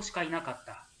弟しかいなかっ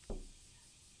た。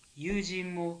友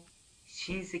人も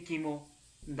親戚も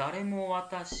誰も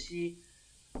私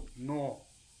の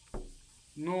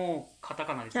カタ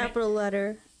カナですね。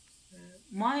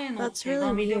前の手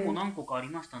紙でも何個かあり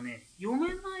ましたね。読め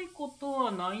ないこと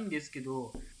はないんですけ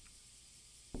ど、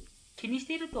気にし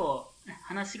ていると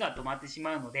話が止まってし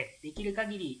まうので、できる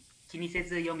限り気にせ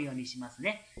ず読むようにします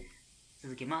ね。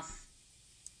続けます。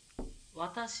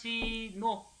私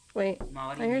の周りに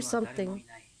は誰もい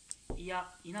ない。いや、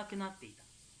いなくなっていた。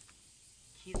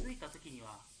気づいた時に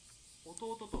は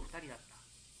弟と2人だった。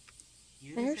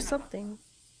許せなかった。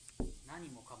何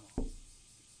もかも。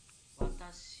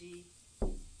私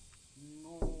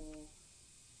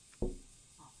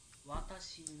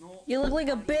の You look like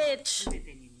a bitch. 全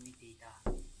てに向いていた。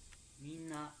みん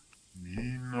な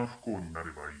不幸にな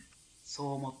ればいい。そ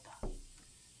う思った。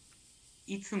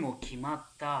いつも決まっ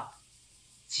た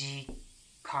時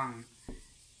間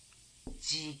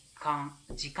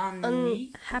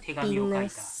に手紙を書い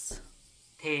た。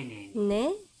丁寧に。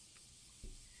ね？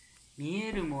見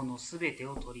えるものすべて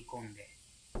を取り込んで。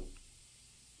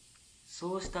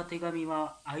そうした手紙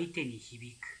は相手に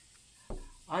響く。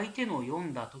相手の読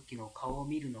んだ時の顔を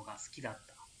見るのが好きだっ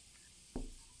た。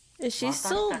Is she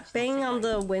still banging on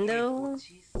the window?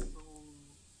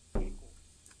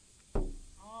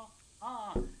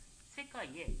 世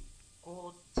界へ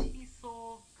ごち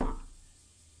そうか。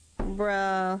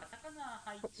Bruh.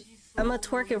 I'm gonna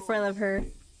twerk in front of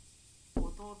her.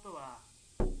 弟は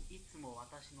いつも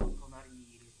私の隣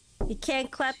にいる。 You can't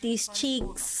clap these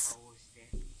cheeks.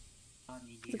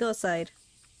 Let's go outside.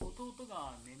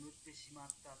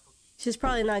 She's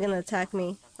probably not gonna attack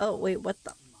me. Oh, wait, what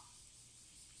the?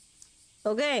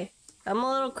 Okay, I'm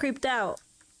a little creeped out.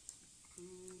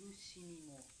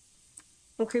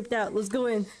 I'm creeped out. Let's go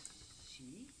in.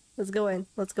 Let's go in.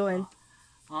 Let's go in.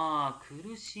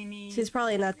 She's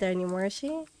probably not there anymore, is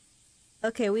she?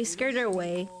 Okay, we scared her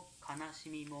away.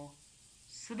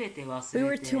 We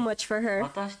were too much for her.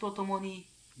 私と共に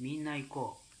みんな行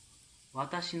こう。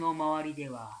私の周りで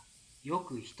はよ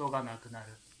く人が亡くな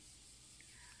る。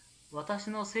私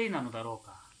のせいなのだろう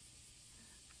か。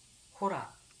ほら、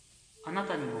あな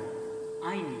たにも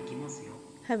会いに行きますよ。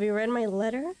Have you read my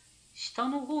letter? 下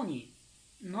の方に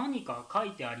何か書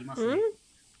いてありますね。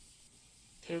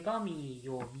手紙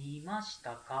読みまし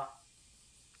たか？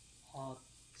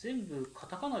全部カ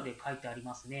タカナで書いてあり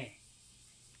ますね。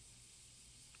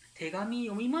手紙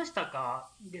読みました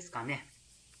かですかね。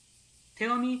手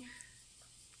紙、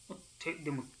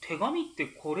でも手紙って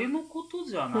これのこと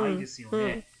じゃないですよ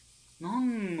ね。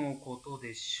何のこと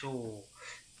でしょう。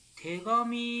手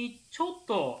紙、ちょっ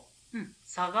と、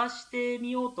探して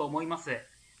みようと思います。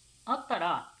あった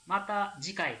らまた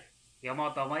次回読も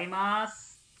うと思いま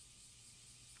す。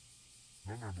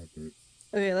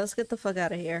Okay, let's get the fuck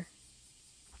out of here.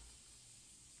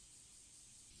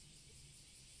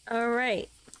 Alright.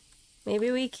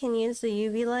 Maybe we can use the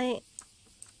UV light.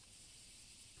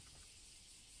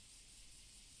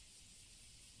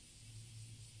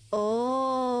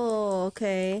 Oh,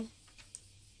 okay.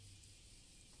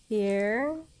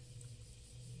 Here.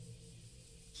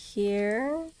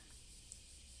 Here.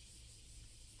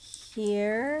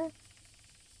 Here.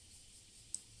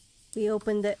 We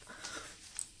opened it.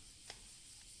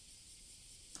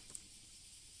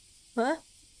 Huh?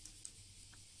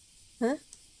 Huh?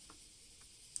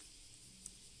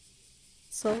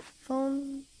 Cell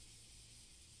phone?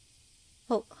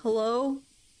 Hello?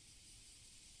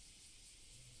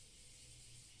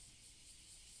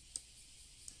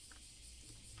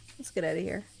 Let's get out of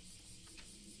here.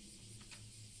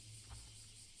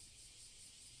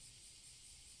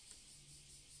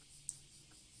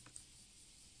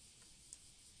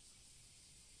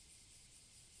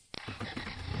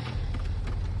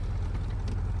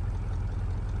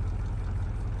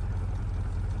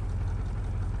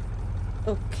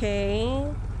 Okay.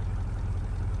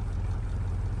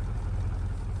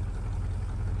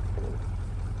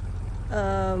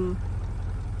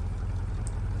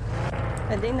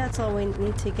 I think that's all we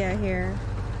need to get here.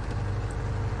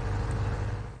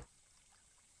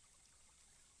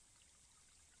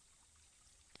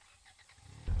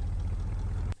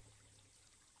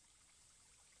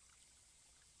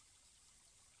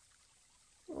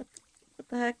 What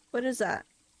the heck? What is that?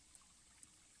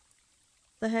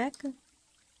 The heck?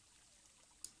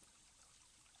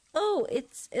 Oh,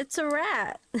 it's a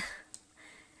rat.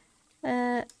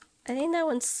 I think that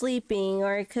one's sleeping,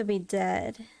 or it could be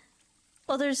dead.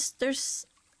 Oh,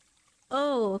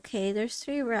 oh, okay, there's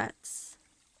 3 rats.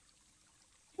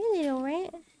 Hey, little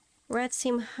rat. Rats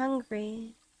seem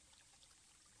hungry.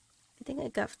 I think I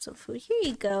got some food. Here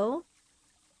you go.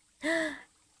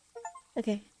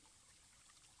 Okay.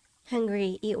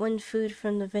 Hungry, eat 1 food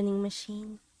from the vending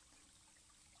machine.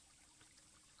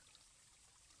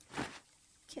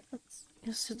 Okay,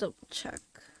 let's double check.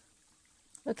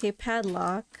 Okay,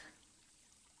 padlock.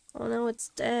 Oh no, it's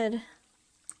dead.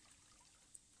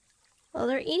 Oh,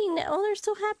 they're eating it. Oh, they're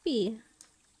so happy.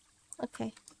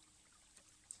 Okay.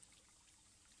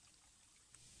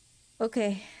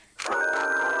 Okay.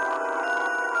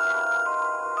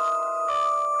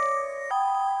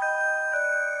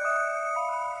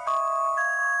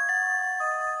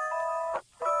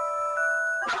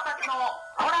 Masakiの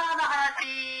ホラーの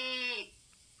話。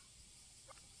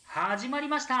始まり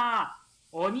ました。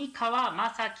鬼川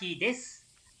正樹です。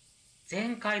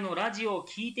前回のラジオを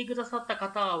聞いてくださった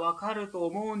方はわかると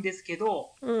思うんですけ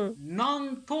ど、な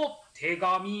んと手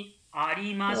紙あ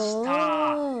りまし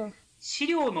た。資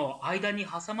料の間に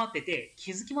挟まってて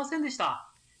気づきませんでした。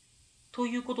と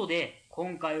いうことで、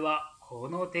今回はこ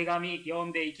の手紙読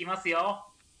んでいきますよ。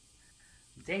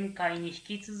前回に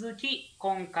引き続き、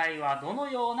今回はど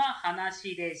のような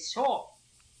話でしょう。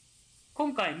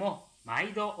今回も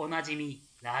毎度おなじみ、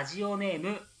ラジオネー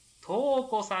ム𝗏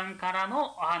子さんから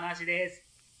のお話です。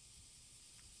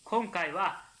今回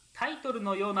はタイトル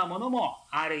のようなものも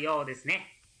あるようですね。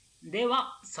で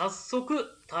は早速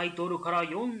タイトルから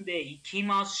読んでいき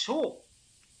ましょう。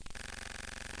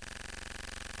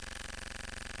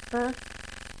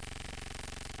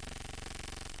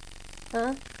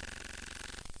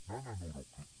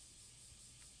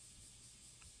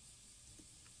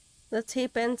The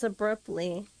tape ends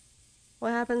abruptly.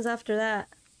 What happens after that?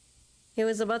 He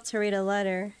was about to read a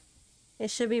letter. It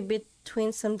should be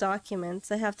between some documents.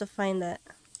 I have to find it.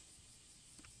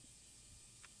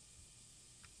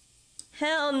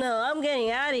 Hell no, I'm getting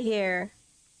out of here.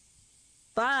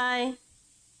 Bye.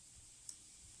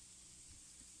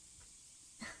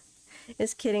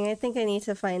 Just kidding, I think I need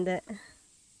to find it.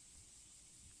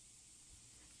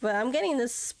 But I'm getting the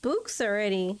spooks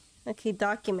already. Okay,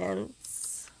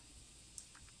 documents.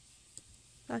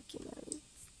 Documents.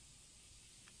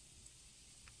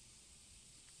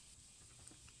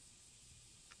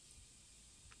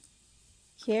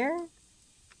 Here?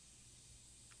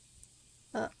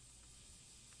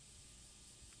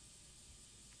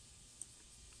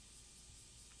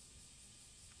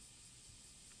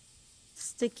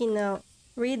 Sticky note.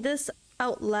 Read this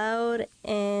out loud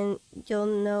and you'll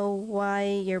know why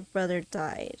your brother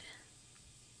died.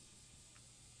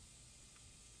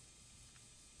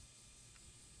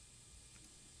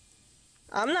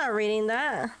 I'm not reading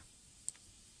that.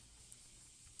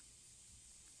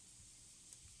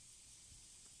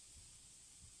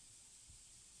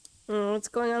 What's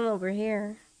going on over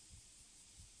here?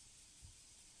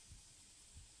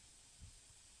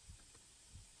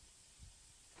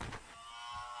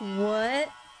 What?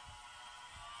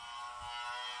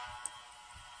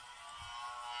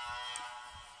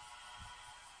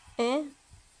 Eh?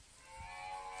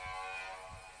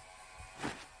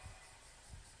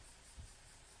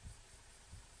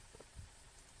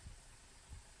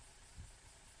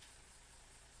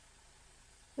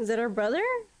 Is it our brother?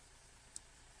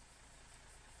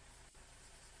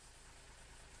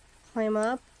 Climb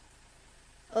up?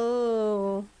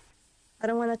 Oh. I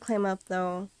don't want to climb up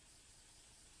though.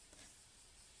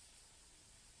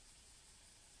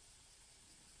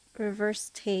 Reverse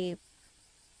tape.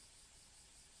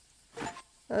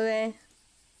 Okay.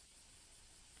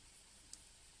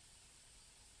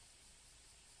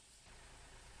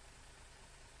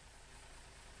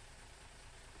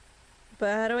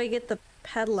 But how do I get the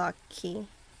padlock key?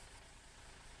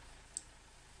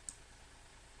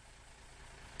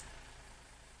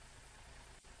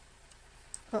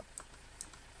 Oh.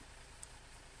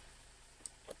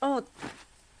 Oh,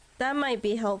 that might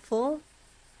be helpful.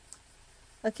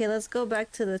 Okay, let's go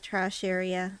back to the trash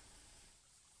area.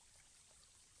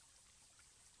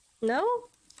 No?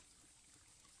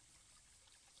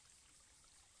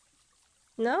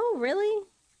 No, really?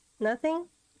 Nothing?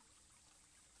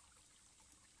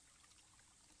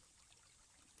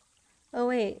 Oh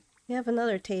wait, we have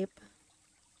another tape.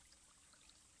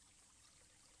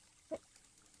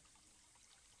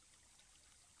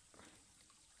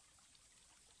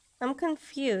 I'm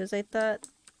confused. I thought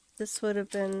this would have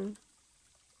been...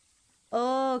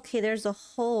 Oh, okay, there's a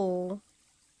hole.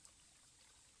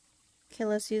 Okay,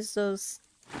 let's use those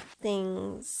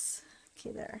things.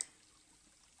 Okay, there.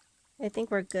 I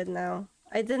think we're good now.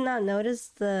 I did not notice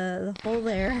the hole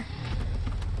there.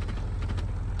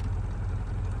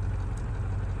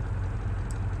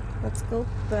 Let's go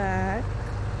back.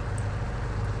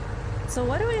 So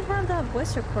why do I have that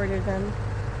voice recorder then?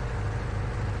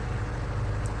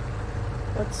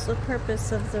 What's the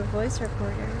purpose of the voice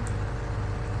recorder?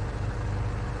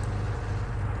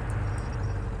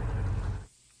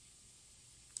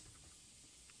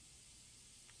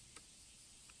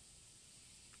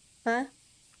 Huh?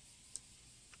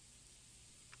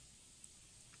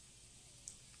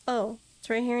 Oh, it's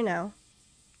right here now.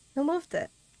 Who moved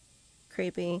it?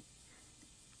 Creepy.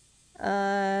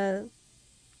 Okay.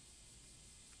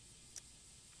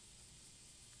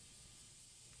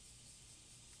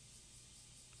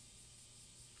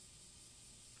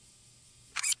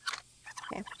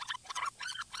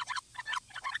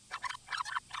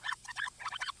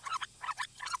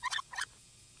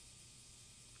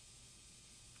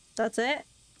 That's it?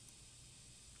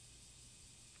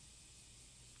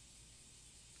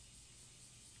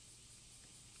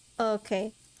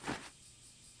 Okay.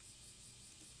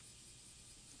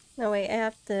 No, wait, I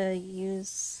have to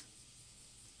use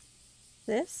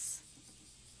this?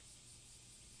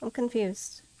 I'm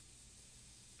confused.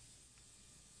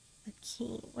 The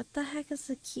key. What the heck is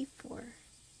the key for?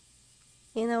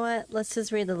 You know what? Let's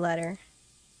just read the letter.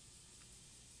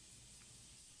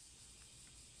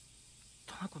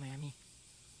 十子の闇。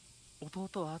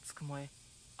弟は熱く燃え、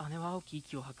姉は青き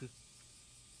息を吐く。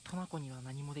十子には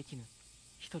何もできぬ。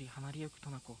一人離れゆく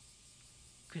十子。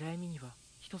暗闇には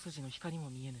一筋の光も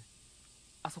見えぬ。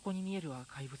あそこに見えるは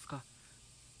怪物か。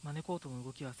招こうとの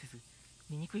動きはせず、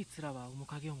醜い面は面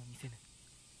影をも見せぬ。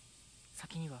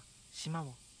先には島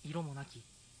も色もなき。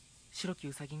白き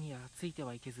ウサギにはついて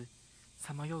はいけず、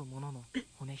さまよう者の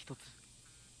骨一つ。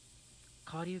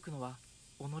変わりゆくのは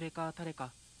己か誰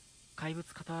か。怪物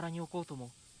傍らに置こうと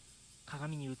も、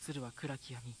鏡に映るは暗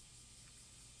き闇。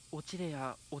落ちれ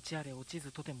や落ちあれ落ち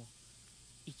ずとても、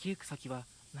生きゆく先は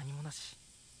何もなし。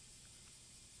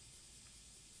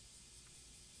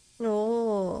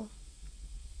おー。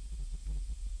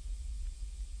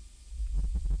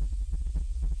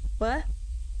What?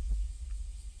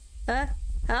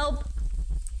 Help!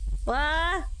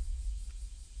 What?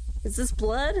 Is this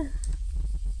blood?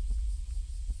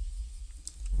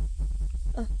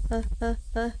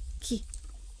 Key.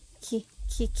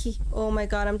 Oh my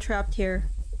god, I'm trapped here.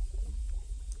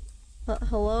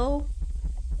 Hello?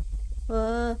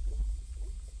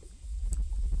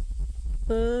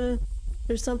 There's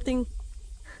something.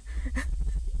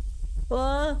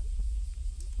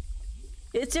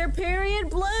 It's your period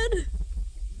blood?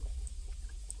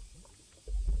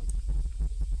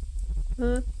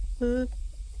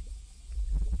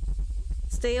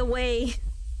 Stay away.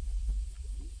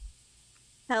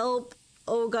 Help.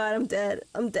 Oh god, I'm dead.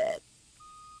 I'm dead.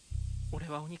 俺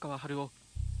は鬼川春夫。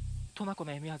トナコ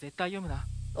の夢は絶対読むな。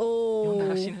Oh. 読ん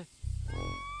だら死ぬ。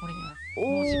俺には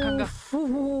もう時間が。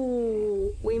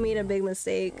Oh. We made a big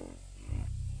mistake.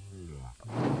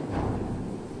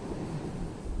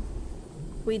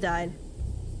 We died.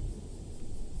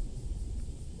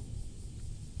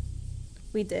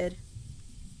 We did.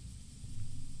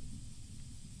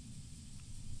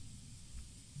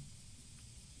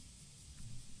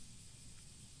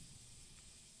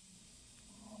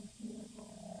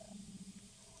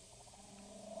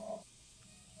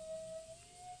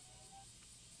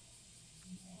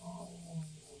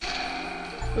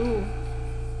 Ooh.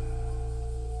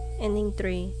 Ending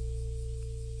 3.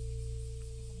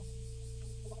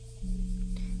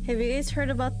 Have you guys heard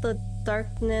about the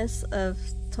darkness of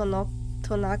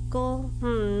Tonako?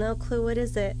 No clue. What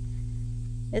is it?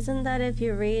 Isn't that if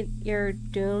you read your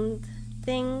doomed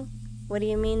thing? What do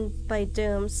you mean by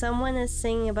doom? Someone is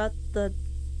saying about the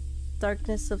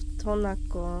darkness of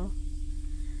Tonako.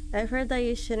 I've heard that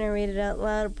you shouldn't read it out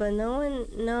loud, but no one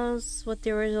knows what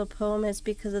the original poem is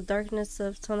because the darkness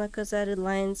of Tonako's added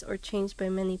lines or changed by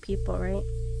many people, right?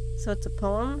 So it's a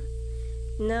poem?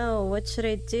 No, what should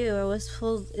I do? I was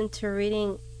fooled into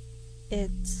reading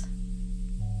it.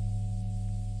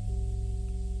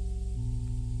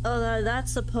 Oh,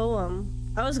 that's a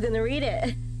poem. I was gonna read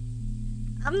it.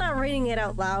 I'm not reading it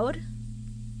out loud.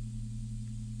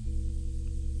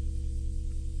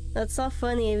 That's not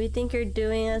funny. If you think you're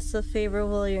doing us a favor,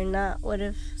 well, you're not. What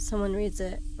if someone reads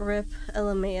it? RIP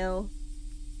LMAO.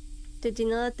 Did you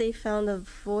know that they found a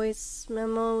voice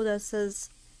memo that says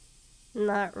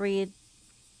not read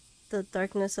the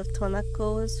darkness of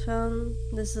Tonako was found?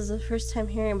 This is the first time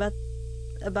hearing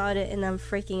about it and I'm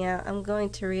freaking out. I'm going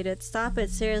to read it. Stop it,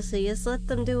 seriously. Just let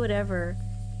them do whatever.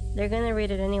 They're gonna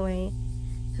read it anyway.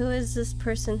 Who is this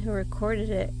person who recorded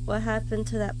it? What happened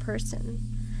to that person?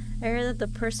 I heard that the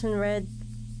person read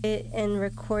it and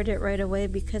recorded it right away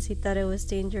because he thought it was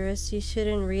dangerous. You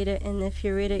shouldn't read it, and if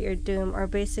you read it, you're doomed, are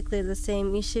basically the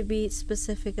same. You should be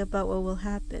specific about what will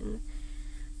happen.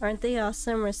 Aren't they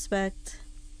awesome? Respect.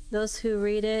 Those who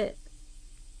read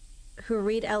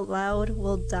out loud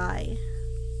will die.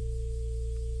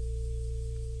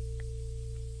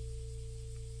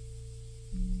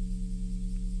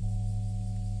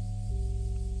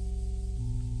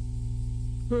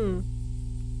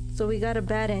 So we got a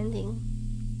bad ending.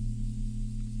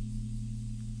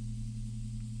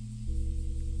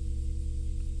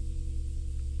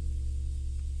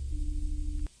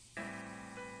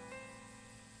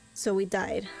 So we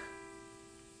died.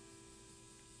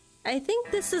 I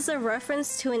think this is a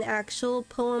reference to an actual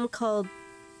poem called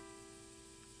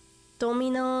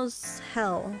Domino's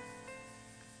Hell.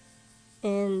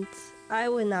 And I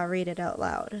would not read it out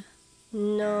loud.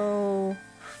 No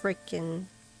freaking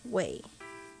way.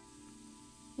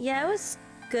 Yeah, it was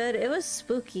good. It was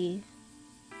spooky.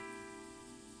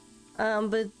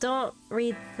 But don't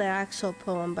read the actual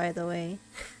poem, by the way.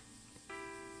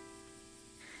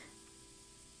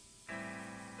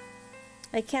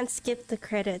 I can't skip the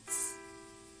credits.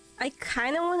 I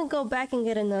kind of want to go back and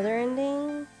get another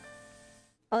ending.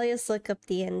 I'll just look up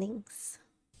the endings.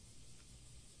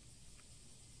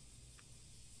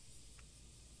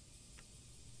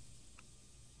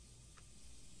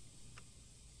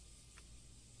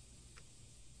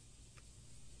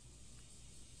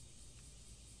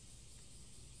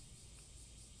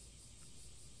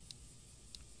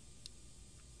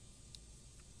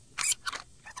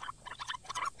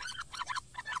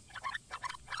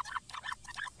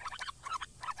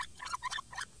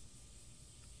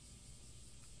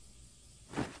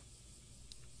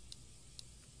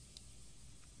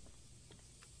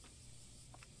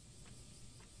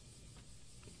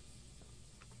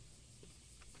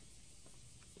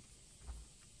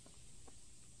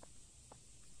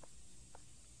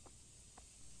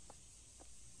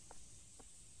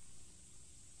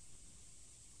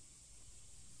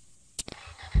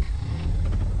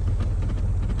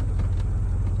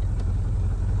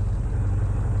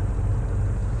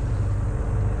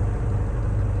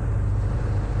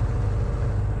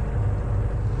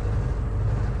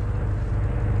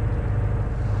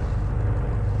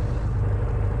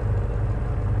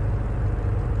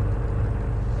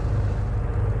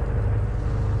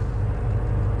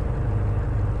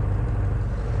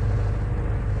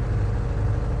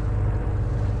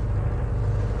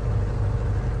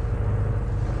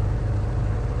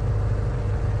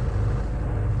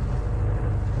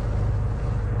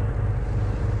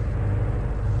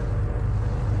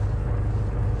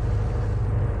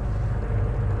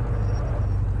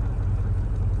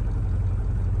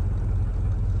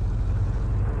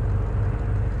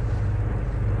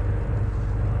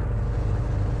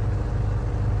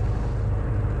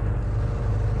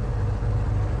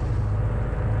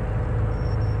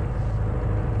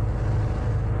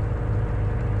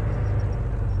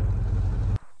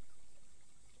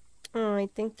 I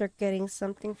think they're getting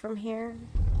something from here.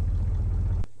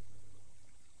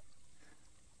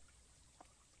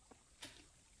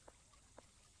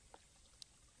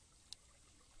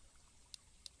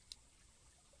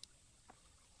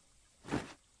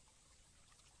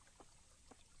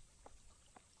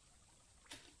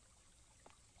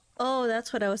 Oh,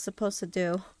 that's what I was supposed to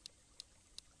do.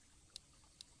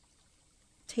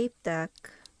 Tape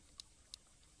deck.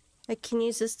 I can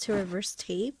use this to reverse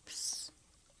tapes.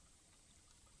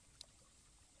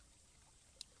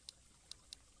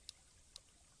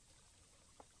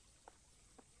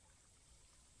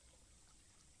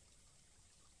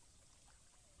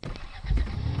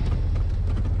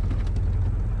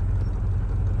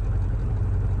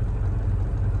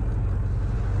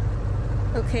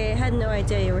 Okay, I had no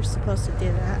idea you were supposed to do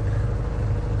that.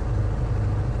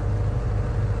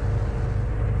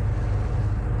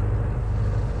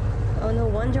 Oh, no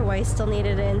wonder why I still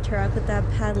needed to interact with that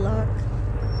padlock.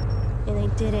 And I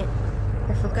didn't.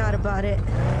 I forgot about it.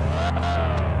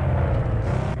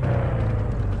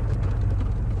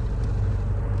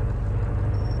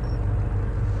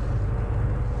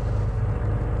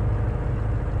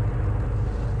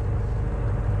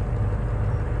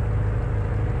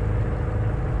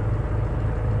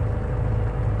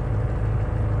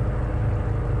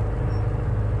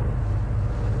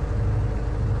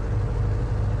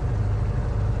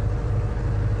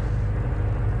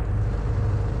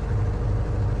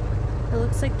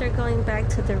 Looks like they're going back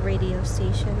to the radio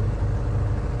station.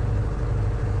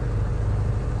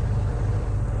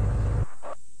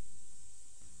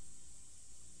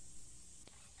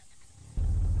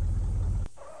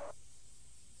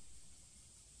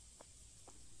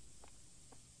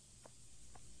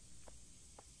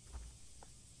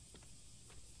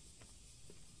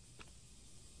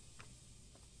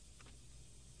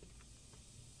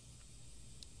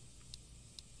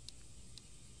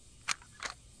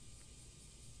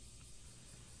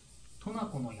トナ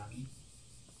コの闇。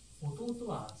弟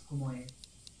は熱く燃え、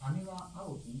姉は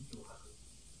青き息を吐く。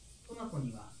トナコ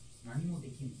には何もで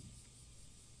きぬ。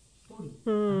一人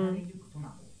離れゆくトナ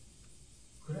コ。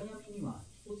暗闇には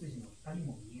一筋の光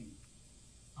も見えぬ。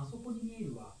あそこに見え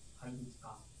るは怪物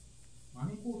か。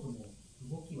招こうとも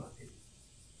動きはせず。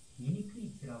醜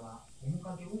い面は面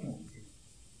影をも見せず。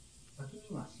先に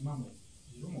は島も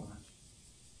色もなき。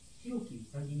白きウ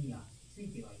サギにはつい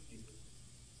てはいけず。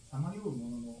さまようも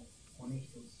のの骨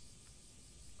一つ。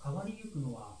変わりゆく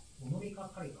のは己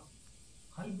か彼か。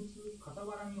怪物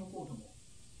傍らに置こうとも。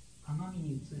鏡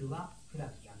に映るは暗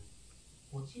き闇。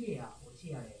落ちれや落ち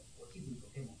やれ落ちずと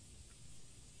ても。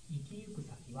生きゆく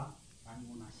先は何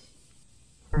もなし。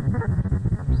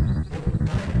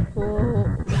Whoa.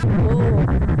 Whoa.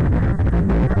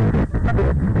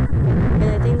 And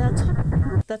I think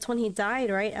that's when he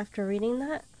died, right? After reading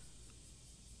that?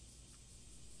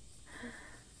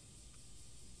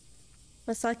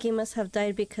 Masaki must have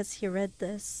died because he read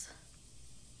this.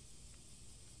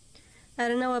 I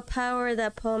don't know what power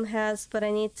that poem has, but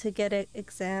I need to get it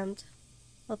examined.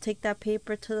 I'll take that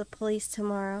paper to the police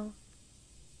tomorrow.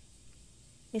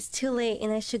 It's too late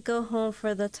and I should go home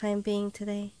for the time being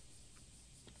today.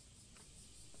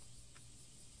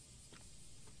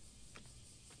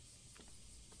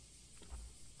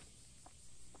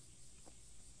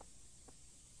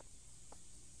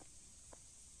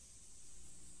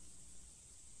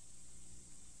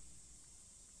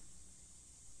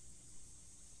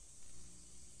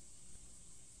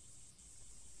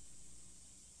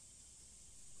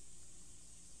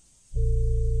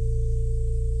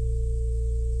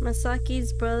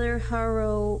 Masaki's brother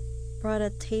Haruo brought a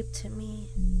tape to me.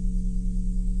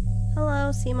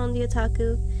 Hello, Simon the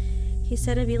Otaku. He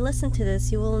said if you listen to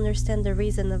this, you will understand the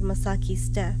reason of Masaki's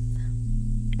death.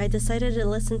 I decided to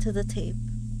listen to the tape.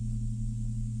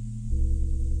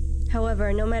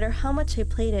 However, no matter how much I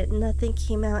played it, nothing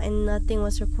came out and nothing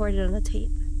was recorded on the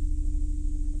tape.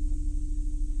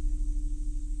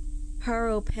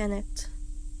 Haruo panicked.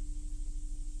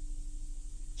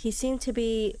 He seemed to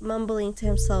be mumbling to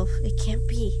himself, "It can't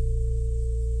be."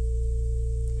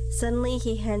 Suddenly,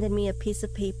 he handed me a piece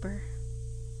of paper.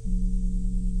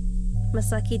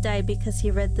 Masaki died because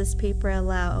he read this paper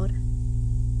aloud.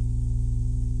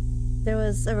 There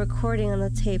was a recording on the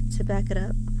tape to back it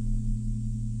up.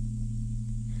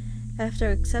 After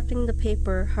accepting the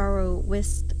paper, Haruo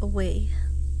whisked away.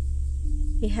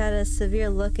 He had a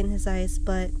severe look in his eyes,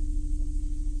 but...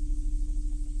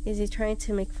 is he trying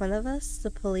to make fun of us, the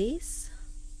police?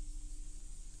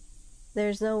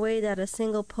 There's no way that a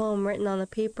single poem written on a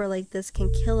paper like this can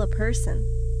kill a person.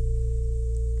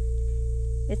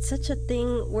 If such a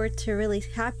thing were to really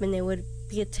happen, it would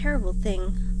be a terrible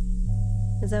thing.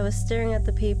 As I was staring at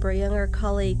the paper, a younger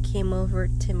colleague came over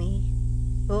to me.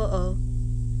 Uh-oh.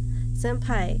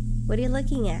 Senpai, what are you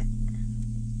looking at?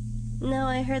 No,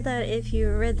 I heard that if you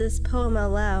read this poem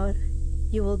out loud,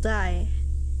 you will die.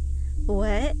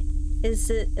 What? Is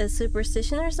it a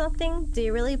superstition or something? Do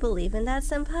you really believe in that,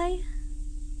 senpai?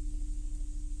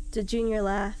 The junior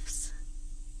laughs.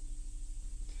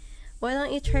 Why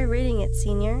don't you try reading it,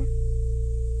 senior?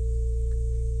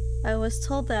 I was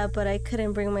told that, but I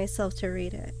couldn't bring myself to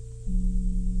read it.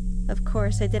 Of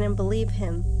course, I didn't believe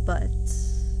him, but...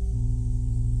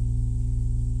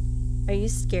 Are you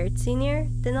scared, senior?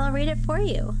 Then I'll read it for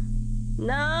you.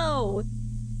 No!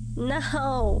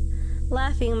 No!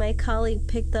 Laughing, my colleague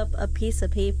picked up a piece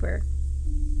of paper. ...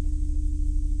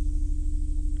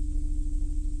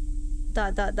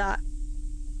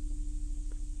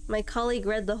 My colleague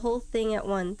read the whole thing at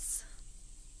once.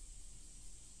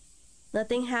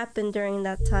 Nothing happened during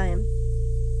that time.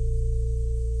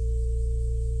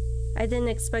 I didn't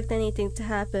expect anything to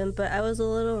happen, but I was a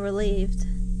little relieved.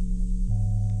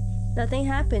 Nothing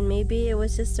happened. Maybe it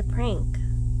was just a prank.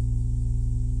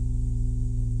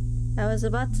 I was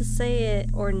about to say it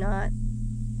or not.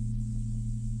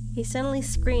 He suddenly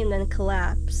screamed and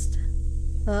collapsed.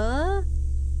 Huh?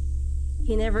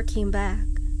 He never came back.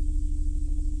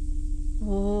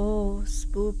 Oh,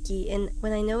 spooky. And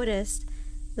when I noticed,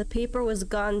 the paper was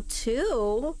gone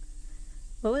too.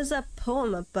 What was that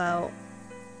poem about?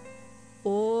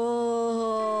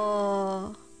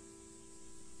 Oh.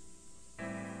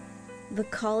 The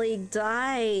colleague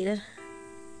died.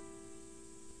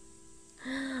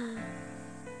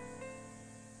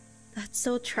 That's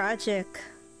so tragic.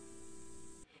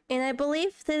 And I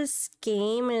believe this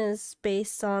game is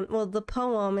based on, well, the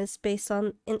poem is based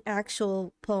on an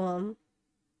actual poem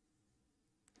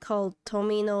called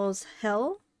Tomino's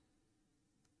Hell.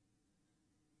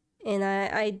 And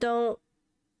I don't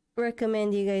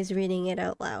recommend you guys reading it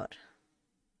out loud.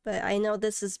 But I know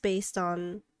this is based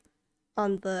on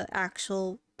the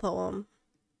actual poem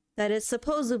that is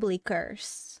supposedly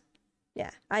cursed.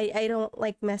 Yeah, I don't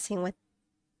like messing with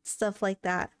stuff like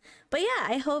that. But yeah,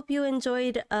 I hope you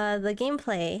enjoyed the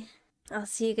gameplay. I'll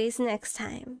see you guys next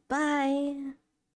time. Bye!